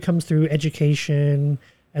part of it comes through education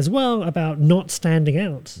as well about not standing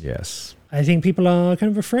out. Yes. I think people are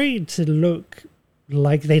kind of afraid to look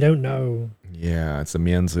like they don't know. Yeah, it's the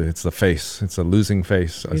mianzi, it's the face. It's a losing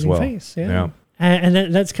face as well. Face, yeah. And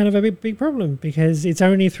that's kind of a big problem because it's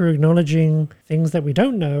only through acknowledging things that we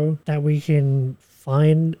don't know that we can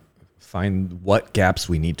find what gaps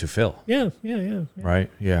we need to fill. Yeah. Right?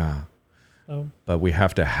 Yeah. But we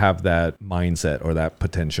have to have that mindset or that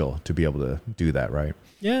potential to be able to do that, right?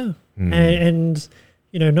 Yeah. And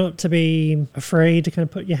not to be afraid to kind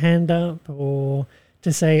of put your hand up or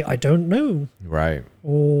to say, I don't know. Right.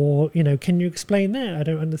 Or, can you explain that? I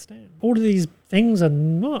don't understand. All of these things are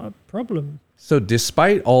not a problem. So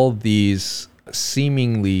despite all these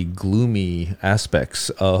seemingly gloomy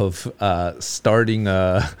aspects of starting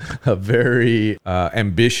a very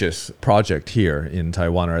ambitious project here in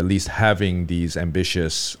Taiwan, or at least having these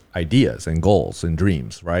ambitious ideas and goals and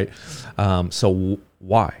dreams, right? So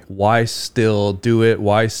why still do it?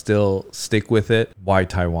 Why still stick with it? Why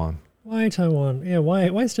Taiwan? Why Taiwan? Yeah,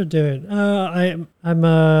 why still do it? I'm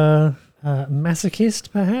a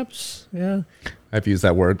masochist, perhaps. Yeah. I've used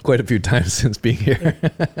that word quite a few times since being here.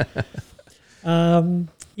 I'm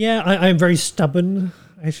very stubborn,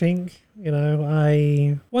 I think.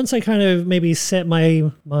 Once I kind of maybe set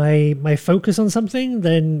my focus on something,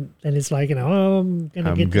 then it's like, I'm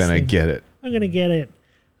gonna get it. I'm gonna get it,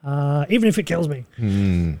 even if it kills me.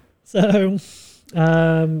 So,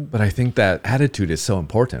 but I think that attitude is so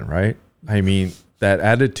important, right? I mean, that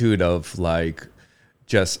attitude of like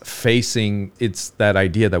just facing, it's that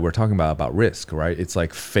idea that we're talking about risk, right? It's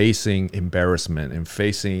like facing embarrassment and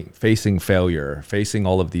facing failure, facing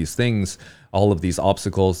all of these things, all of these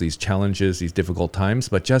obstacles, these challenges, these difficult times,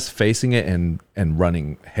 but just facing it and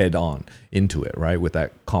running head on into it, right? With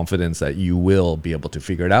that confidence that you will be able to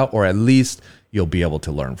figure it out, or at least you'll be able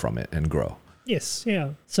to learn from it and grow. Yes, yeah.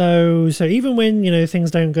 So even when,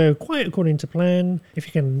 things don't go quite according to plan, if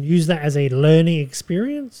you can use that as a learning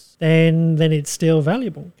experience, then it's still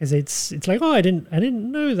valuable, because it's like, oh, I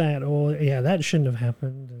didn't know that, or yeah, that shouldn't have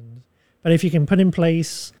happened. But if you can put in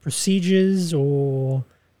place procedures or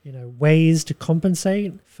ways to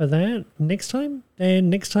compensate for that next time,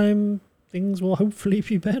 then next time things will hopefully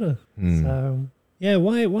be better. So yeah,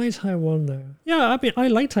 why Taiwan though? Yeah, I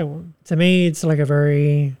like Taiwan. To me, it's like a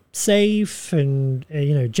very safe and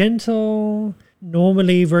gentle,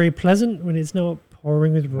 normally very pleasant when it's not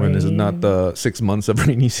pouring with rain. When it's not the 6 months of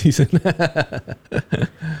rainy season.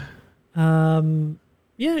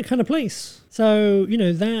 Yeah, kind of place. So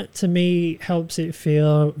that to me helps it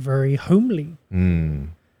feel very homely.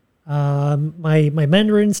 My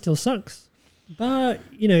Mandarin still sucks. But,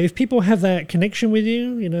 if people have that connection with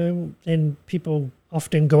you, then people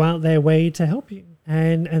often go out their way to help you.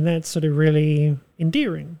 And that's sort of really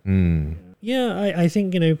endearing. Yeah, I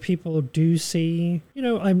think, people do see,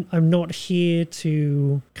 I'm not here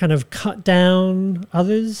to kind of cut down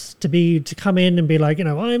others, to come in and be like,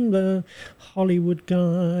 I'm the Hollywood guy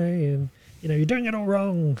and, you're doing it all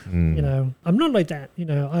wrong. I'm not like that.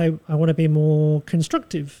 I want to be more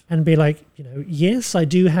constructive and be like, yes, I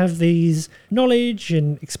do have these knowledge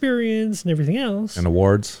and experience and everything else. And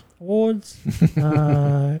awards,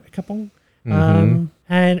 a couple. And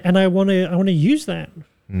I want to use that.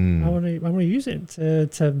 I want to use it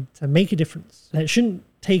to make a difference. That shouldn't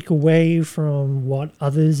take away from what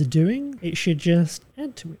others are doing. It should just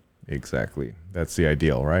add to it. Exactly. That's the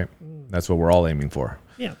ideal, right? That's what we're all aiming for.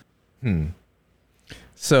 Yeah.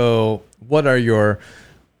 So what are your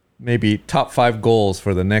maybe top 5 goals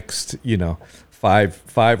for the next,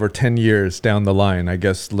 5 or 10 years down the line? I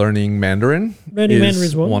guess learning Mandarin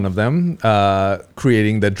is one of them.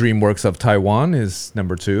 Creating the DreamWorks of Taiwan is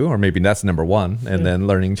number 2, or maybe that's number 1. And then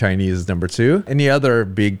learning Chinese is number 2. Any other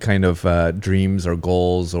big kind of dreams or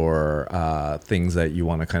goals or things that you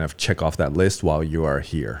want to kind of check off that list while you are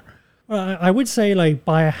here? Well, I would say like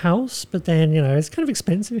buy a house, but then, it's kind of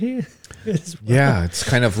expensive here. Yeah, it's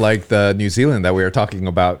kind of like the New Zealand that we were talking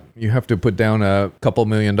about. You have to put down a couple $1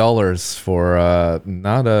 million for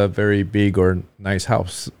not a very big or nice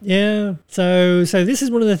house. Yeah. So this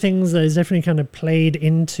is one of the things that has definitely kind of played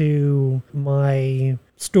into my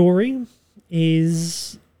story,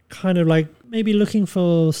 is kind of like maybe looking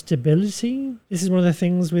for stability. This is one of the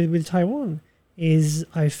things with Taiwan. Is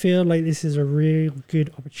I feel like this is a real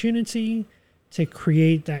good opportunity to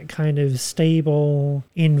create that kind of stable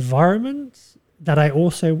environment that I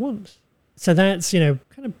also want. So that's, kind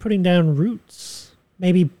of putting down roots.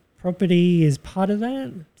 Maybe property is part of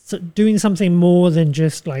that. So doing something more than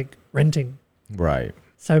just like renting. Right.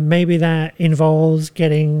 So maybe that involves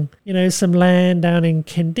getting, some land down in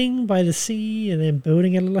Kending by the sea and then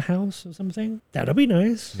building a little house or something. That'll be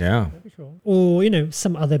nice. Yeah. That'd be cool. Or,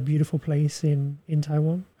 some other beautiful place in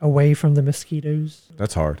Taiwan, away from the mosquitoes.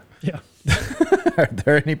 That's hard. Yeah. Are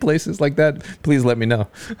there any places like that? Please let me know.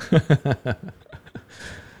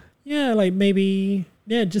 Yeah, like maybe,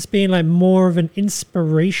 just being like more of an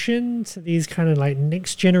inspiration to these kind of like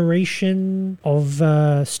next generation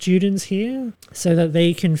of students here, so that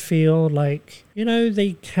they can feel like,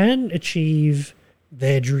 they can achieve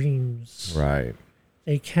their dreams. Right.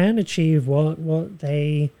 They can achieve what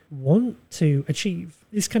they want to achieve.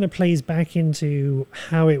 This kind of plays back into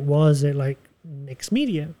how it was at like Next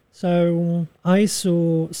Media. So I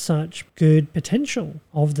saw such good potential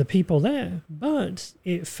of the people there, but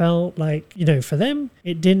it felt like, for them,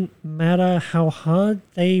 it didn't matter how hard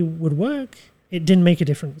they would work. It didn't make a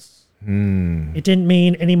difference. It didn't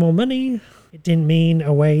mean any more money. It didn't mean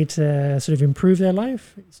a way to sort of improve their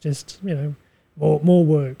life. It's just, more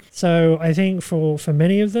work. So I think for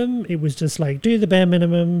many of them, it was just like do the bare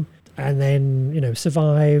minimum, and then,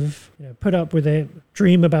 survive, put up with it,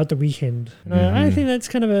 dream about the weekend. And I think that's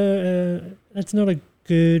kind of that's not a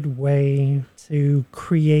good way to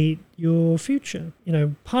create your future.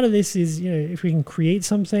 Part of this is, if we can create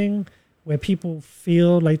something where people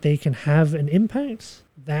feel like they can have an impact,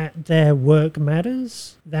 that their work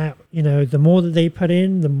matters, that, the more that they put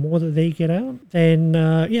in, the more that they get out, then,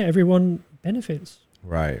 everyone benefits.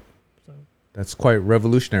 Right. That's quite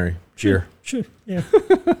revolutionary. Sure. Yeah.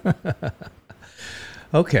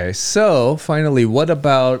 Okay, so finally, what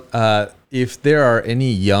about if there are any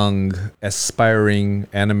young aspiring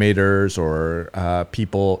animators or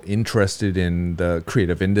people interested in the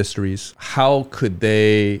creative industries, how could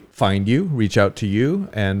they find you, reach out to you,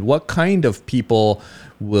 and what kind of people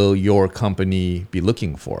will your company be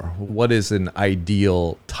looking for? What is an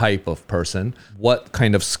ideal type of person? What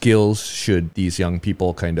kind of skills should these young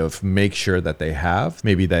people kind of make sure that they have?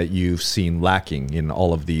 Maybe that you've seen lacking in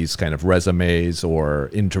all of these kind of resumes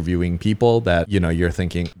or interviewing people that, you're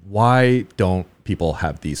thinking, why don't people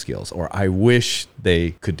have these skills? Or I wish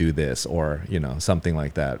they could do this, or, something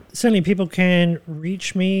like that. Certainly people can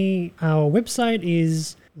reach me. Our website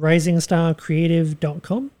is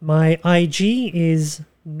risingstarcreative.com. My IG is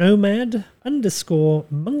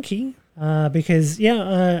nomad_monkey because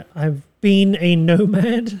I've been a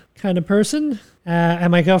nomad kind of person,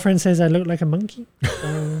 and my girlfriend says I look like a monkey,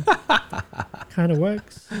 so kind of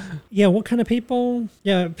works. What kind of people?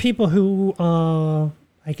 People who are,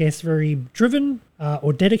 I guess, very driven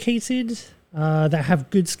or dedicated, that have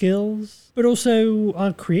good skills, but also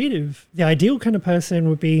are creative. The ideal kind of person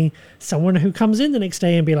would be someone who comes in the next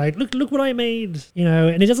day and be like, look what I made,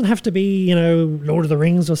 and it doesn't have to be, Lord of the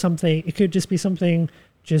Rings or something. It could just be something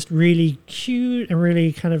just really cute and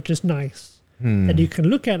really kind of just nice that you can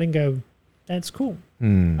look at and go, that's cool.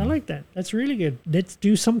 I like that. That's really good. Let's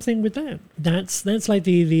do something with that. That's like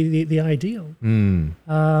the ideal. And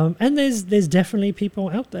there's definitely people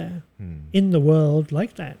out there in the world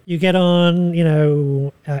like that. You get on,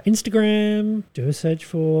 Instagram, do a search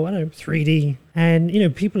for, 3D,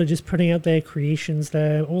 and, people are just putting out their creations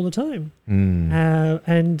there all the time.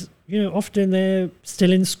 And, often they're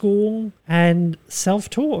still in school and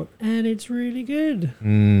self-taught, and it's really good.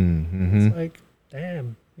 It's like,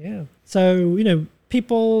 damn, yeah. So,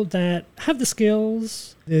 people that have the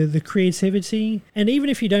skills, the creativity, and even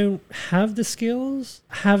if you don't have the skills,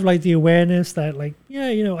 have like the awareness that like,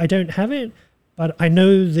 I don't have it, but I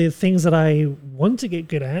know the things that I want to get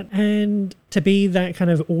good at, and to be that kind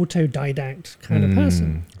of autodidact kind of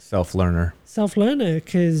person. Self-learner,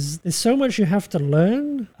 because there's so much you have to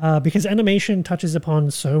learn, because animation touches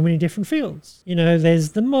upon so many different fields.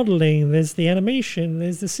 There's the modeling, there's the animation,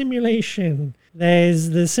 there's the simulation,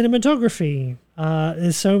 there's the cinematography.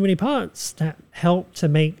 There's so many parts that help to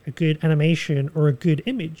make a good animation or a good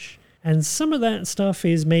image. And some of that stuff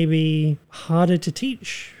is maybe harder to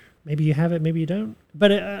teach. Maybe you have it, maybe you don't.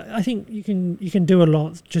 But I think you can do a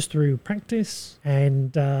lot just through practice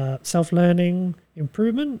and self-learning,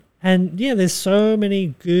 improvement. And there's so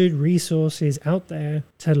many good resources out there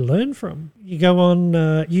to learn from. You go on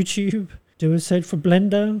YouTube, do a search for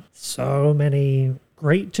Blender. So many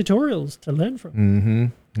great tutorials to learn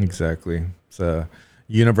from. Exactly. It's a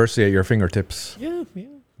university at your fingertips.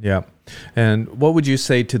 Yeah. And what would you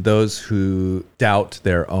say to those who doubt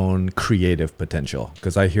their own creative potential?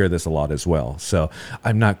 Because I hear this a lot as well. So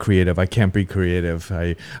I'm not creative. I can't be creative.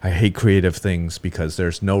 I hate creative things because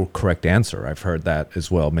there's no correct answer. I've heard that as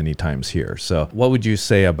well many times here. So what would you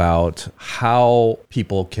say about how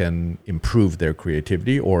people can improve their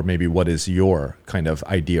creativity, or maybe what is your kind of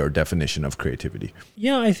idea or definition of creativity?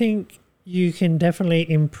 I think you can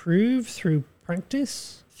definitely improve through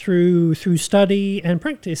practice. Through study and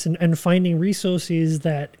practice, and finding resources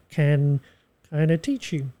that can kind of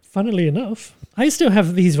teach you. Funnily enough, I still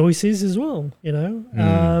have these voices as well,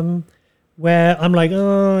 where I'm like,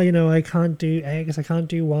 I can't do X, I can't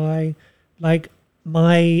do Y.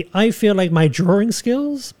 I feel like my drawing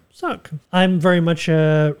skills suck. I'm very much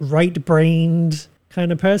a right-brained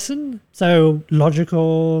kind of person. So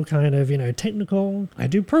logical, kind of, technical. I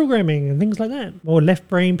do programming and things like that. More left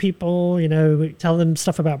brain people, tell them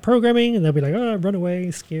stuff about programming and they'll be like, oh, run away,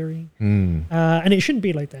 scary. And it shouldn't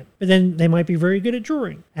be like that. But then they might be very good at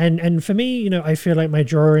drawing. And for me, I feel like my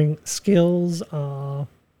drawing skills are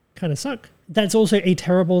kind of suck. That's also a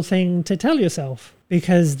terrible thing to tell yourself,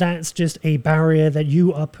 because that's just a barrier that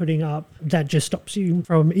you are putting up that just stops you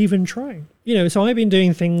from even trying. So I've been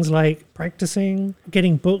doing things like practicing,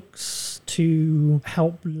 getting books to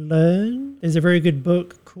help learn. There's a very good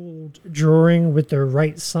book called Drawing with the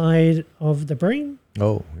Right Side of the Brain.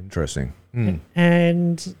 Oh, interesting.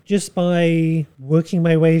 And just by working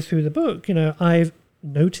my way through the book, I've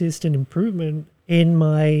noticed an improvement in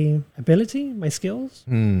my ability, my skills.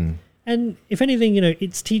 And if anything,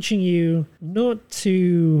 it's teaching you not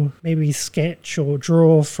to maybe sketch or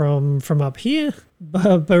draw from up here,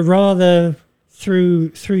 but rather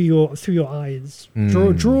through your eyes.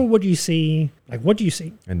 Draw what you see. Like, what do you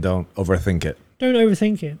see? And don't overthink it. Don't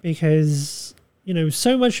overthink it, because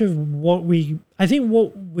so much of what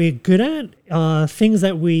we're good at are things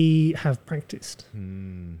that we have practiced.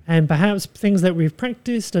 And perhaps things that we've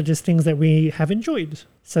practiced are just things that we have enjoyed.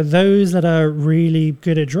 So those that are really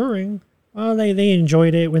good at drawing, well, they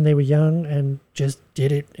enjoyed it when they were young and just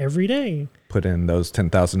did it every day. Put in those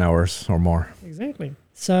 10,000 hours or more. Exactly.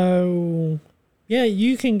 So, yeah,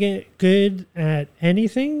 you can get good at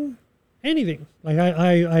anything. Like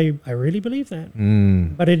I really believe that.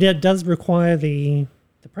 But it does require the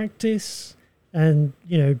practice and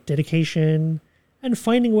dedication and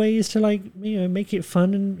finding ways to make it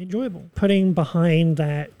fun and enjoyable. Putting behind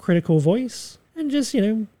that critical voice and just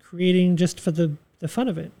creating just for the fun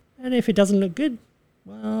of it. And if it doesn't look good,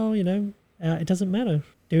 well it doesn't matter.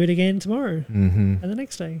 Do it again tomorrow and the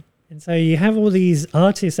next day. And so you have all these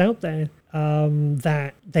artists out there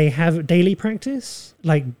that they have daily practice,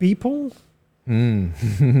 like Beeple.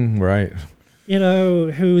 Right.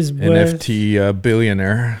 Who's NFT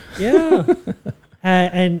billionaire. Yeah.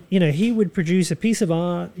 And he would produce a piece of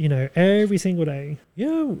art, every single day.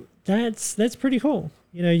 That's pretty cool.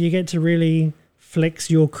 You get to really flex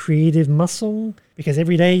your creative muscle because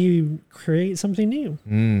every day you create something new.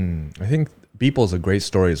 I think Beeple's a great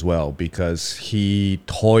story as well because he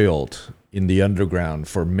toiled in the underground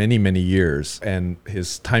for many, many years and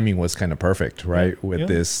his timing was kind of perfect, right? With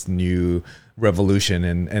this new revolution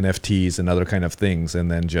in NFTs and other kind of things,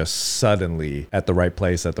 and then just suddenly at the right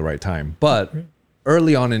place at the right time. But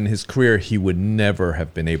early on in his career, he would never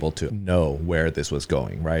have been able to know where this was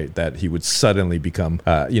going, right? That he would suddenly become,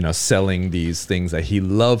 selling these things that he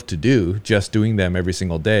loved to do, just doing them every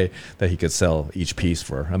single day, that he could sell each piece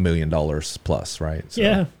for $1 million plus, right?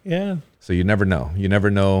 So, yeah. So you never know. You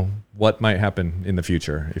never know what might happen in the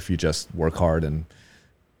future if you just work hard and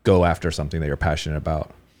go after something that you're passionate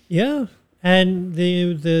about. Yeah. And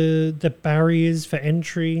the barriers for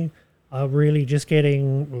entry are really just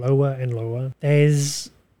getting lower and lower. There's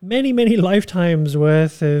many, many lifetimes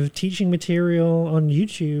worth of teaching material on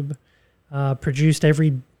YouTube produced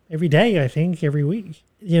every day, I think, every week.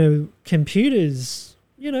 Computers,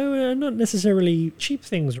 are not necessarily cheap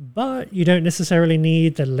things, but you don't necessarily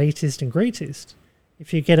need the latest and greatest.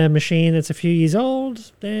 If you get a machine that's a few years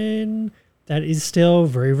old, then that is still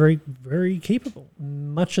very, very, very capable.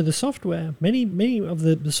 Much of the software, many of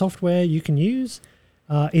the software you can use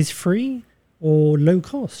is free or low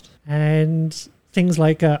cost. And things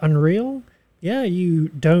like Unreal, you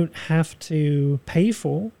don't have to pay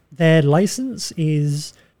for. Their license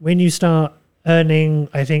is when you start earning,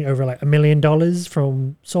 I think, over $1 million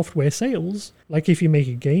from software sales. Like if you make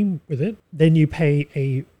a game with it, then you pay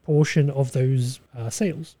a portion of those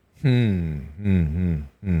sales.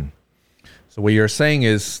 So what you're saying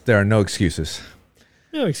is there are no excuses.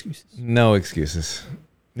 No excuses. No excuses.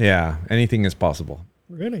 Yeah, anything is possible.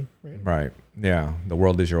 Really? Right. Yeah, the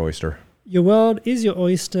world is your oyster. Your world is your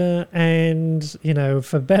oyster, and,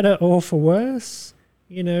 for better or for worse,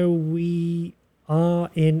 we are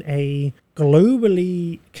in a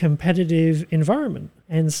globally competitive environment.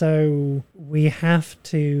 And so we have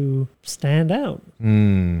to stand out.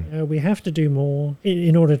 We have to do more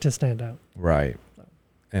in order to stand out. Right.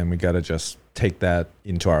 And we got to just take that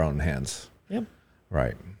into our own hands. Yep.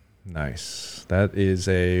 Right. Nice. That is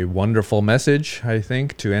a wonderful message, I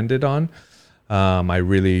think, to end it on. I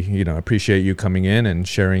really, appreciate you coming in and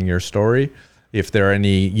sharing your story. If there are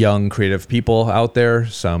any young creative people out there,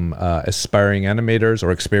 some aspiring animators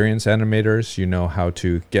or experienced animators, you know how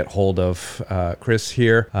to get hold of Chris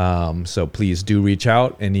here. So please do reach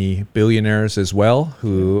out. Any billionaires as well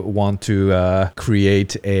who want to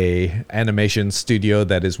create a animation studio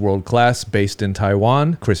that is world-class based in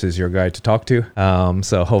Taiwan, Chris is your guy to talk to.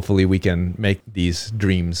 So hopefully we can make these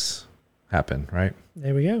dreams happen, right?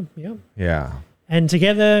 There we go. Yep. Yeah. And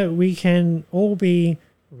together we can all be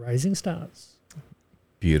rising stars.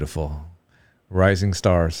 Beautiful. Rising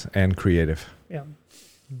stars and creative. Yeah.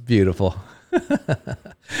 Beautiful.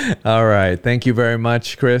 All right. Thank you very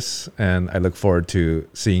much, Chris. And I look forward to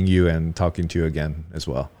seeing you and talking to you again as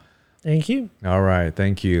well. Thank you. All right.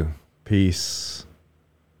 Thank you. Peace.